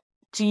 And what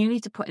do you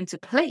need to put into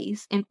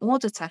place in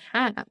order to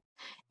have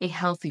a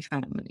healthy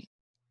family?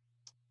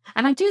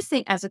 And I do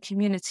think as a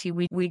community,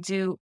 we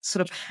do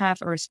sort of have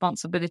a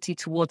responsibility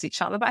towards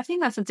each other, but I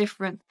think that's a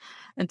different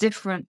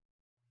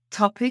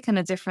topic and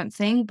a different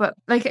thing. But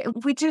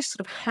we do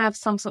sort of have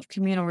some sort of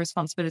communal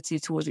responsibility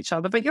towards each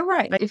other. But you're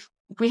right. If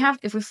we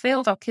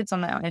failed our kids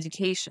on their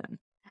education,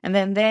 and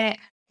then they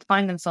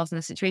find themselves in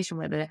a situation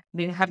where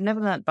they have never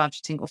learned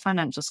budgeting or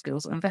financial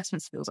skills or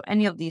investment skills or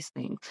any of these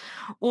things,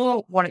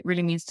 or what it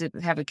really means to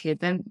have a kid,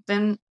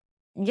 then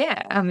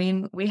yeah, I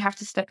mean, we have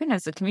to step in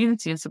as a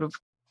community and sort of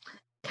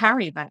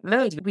carry that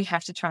load. We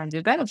have to try and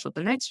do better for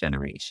the next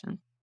generation.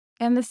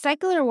 And the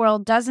secular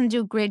world doesn't do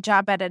a great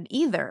job at it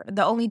either.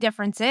 The only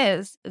difference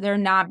is they're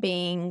not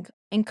being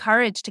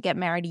encouraged to get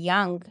married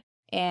young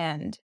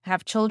and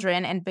have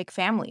children and big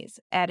families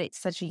at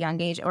such a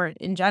young age, or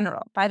in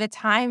general. By the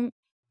time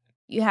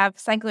you have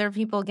secular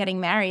people getting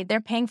married,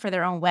 they're paying for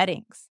their own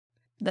weddings.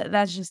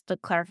 That's just the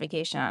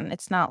clarification.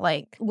 It's not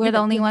like we're the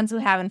only ones who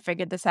haven't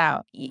figured this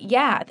out.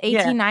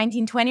 18,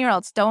 19,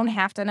 20-year-olds don't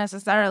have to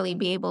necessarily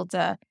be able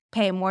to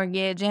pay a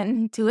mortgage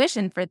and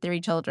tuition for 3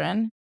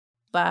 children,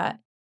 but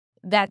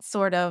that's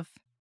sort of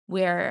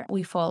where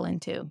we fall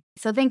into.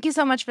 So thank you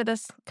so much for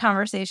this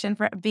conversation,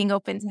 for being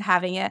open to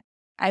having it.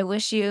 I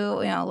wish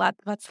you, a lot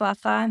of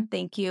fun.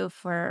 Thank you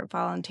for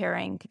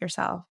volunteering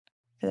yourself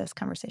for this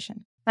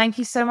conversation. Thank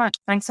you so much.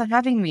 Thanks for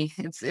having me.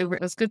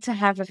 It was good to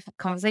have a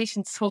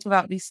conversation to talk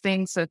about these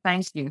things. So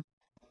thank you.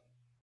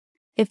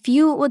 If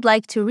you would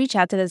like to reach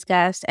out to this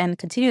guest and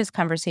continue this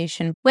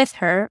conversation with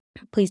her,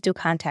 please do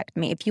contact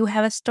me. If you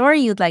have a story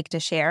you'd like to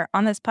share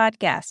on this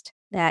podcast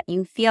that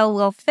you feel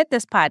will fit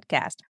this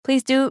podcast,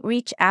 please do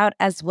reach out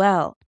as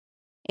well.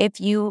 If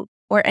you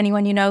or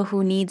anyone you know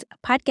who needs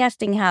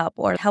podcasting help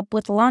or help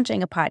with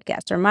launching a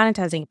podcast or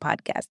monetizing a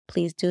podcast,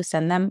 please do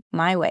send them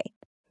my way.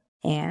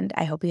 And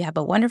I hope you have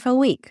a wonderful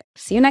week.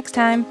 See you next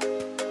time.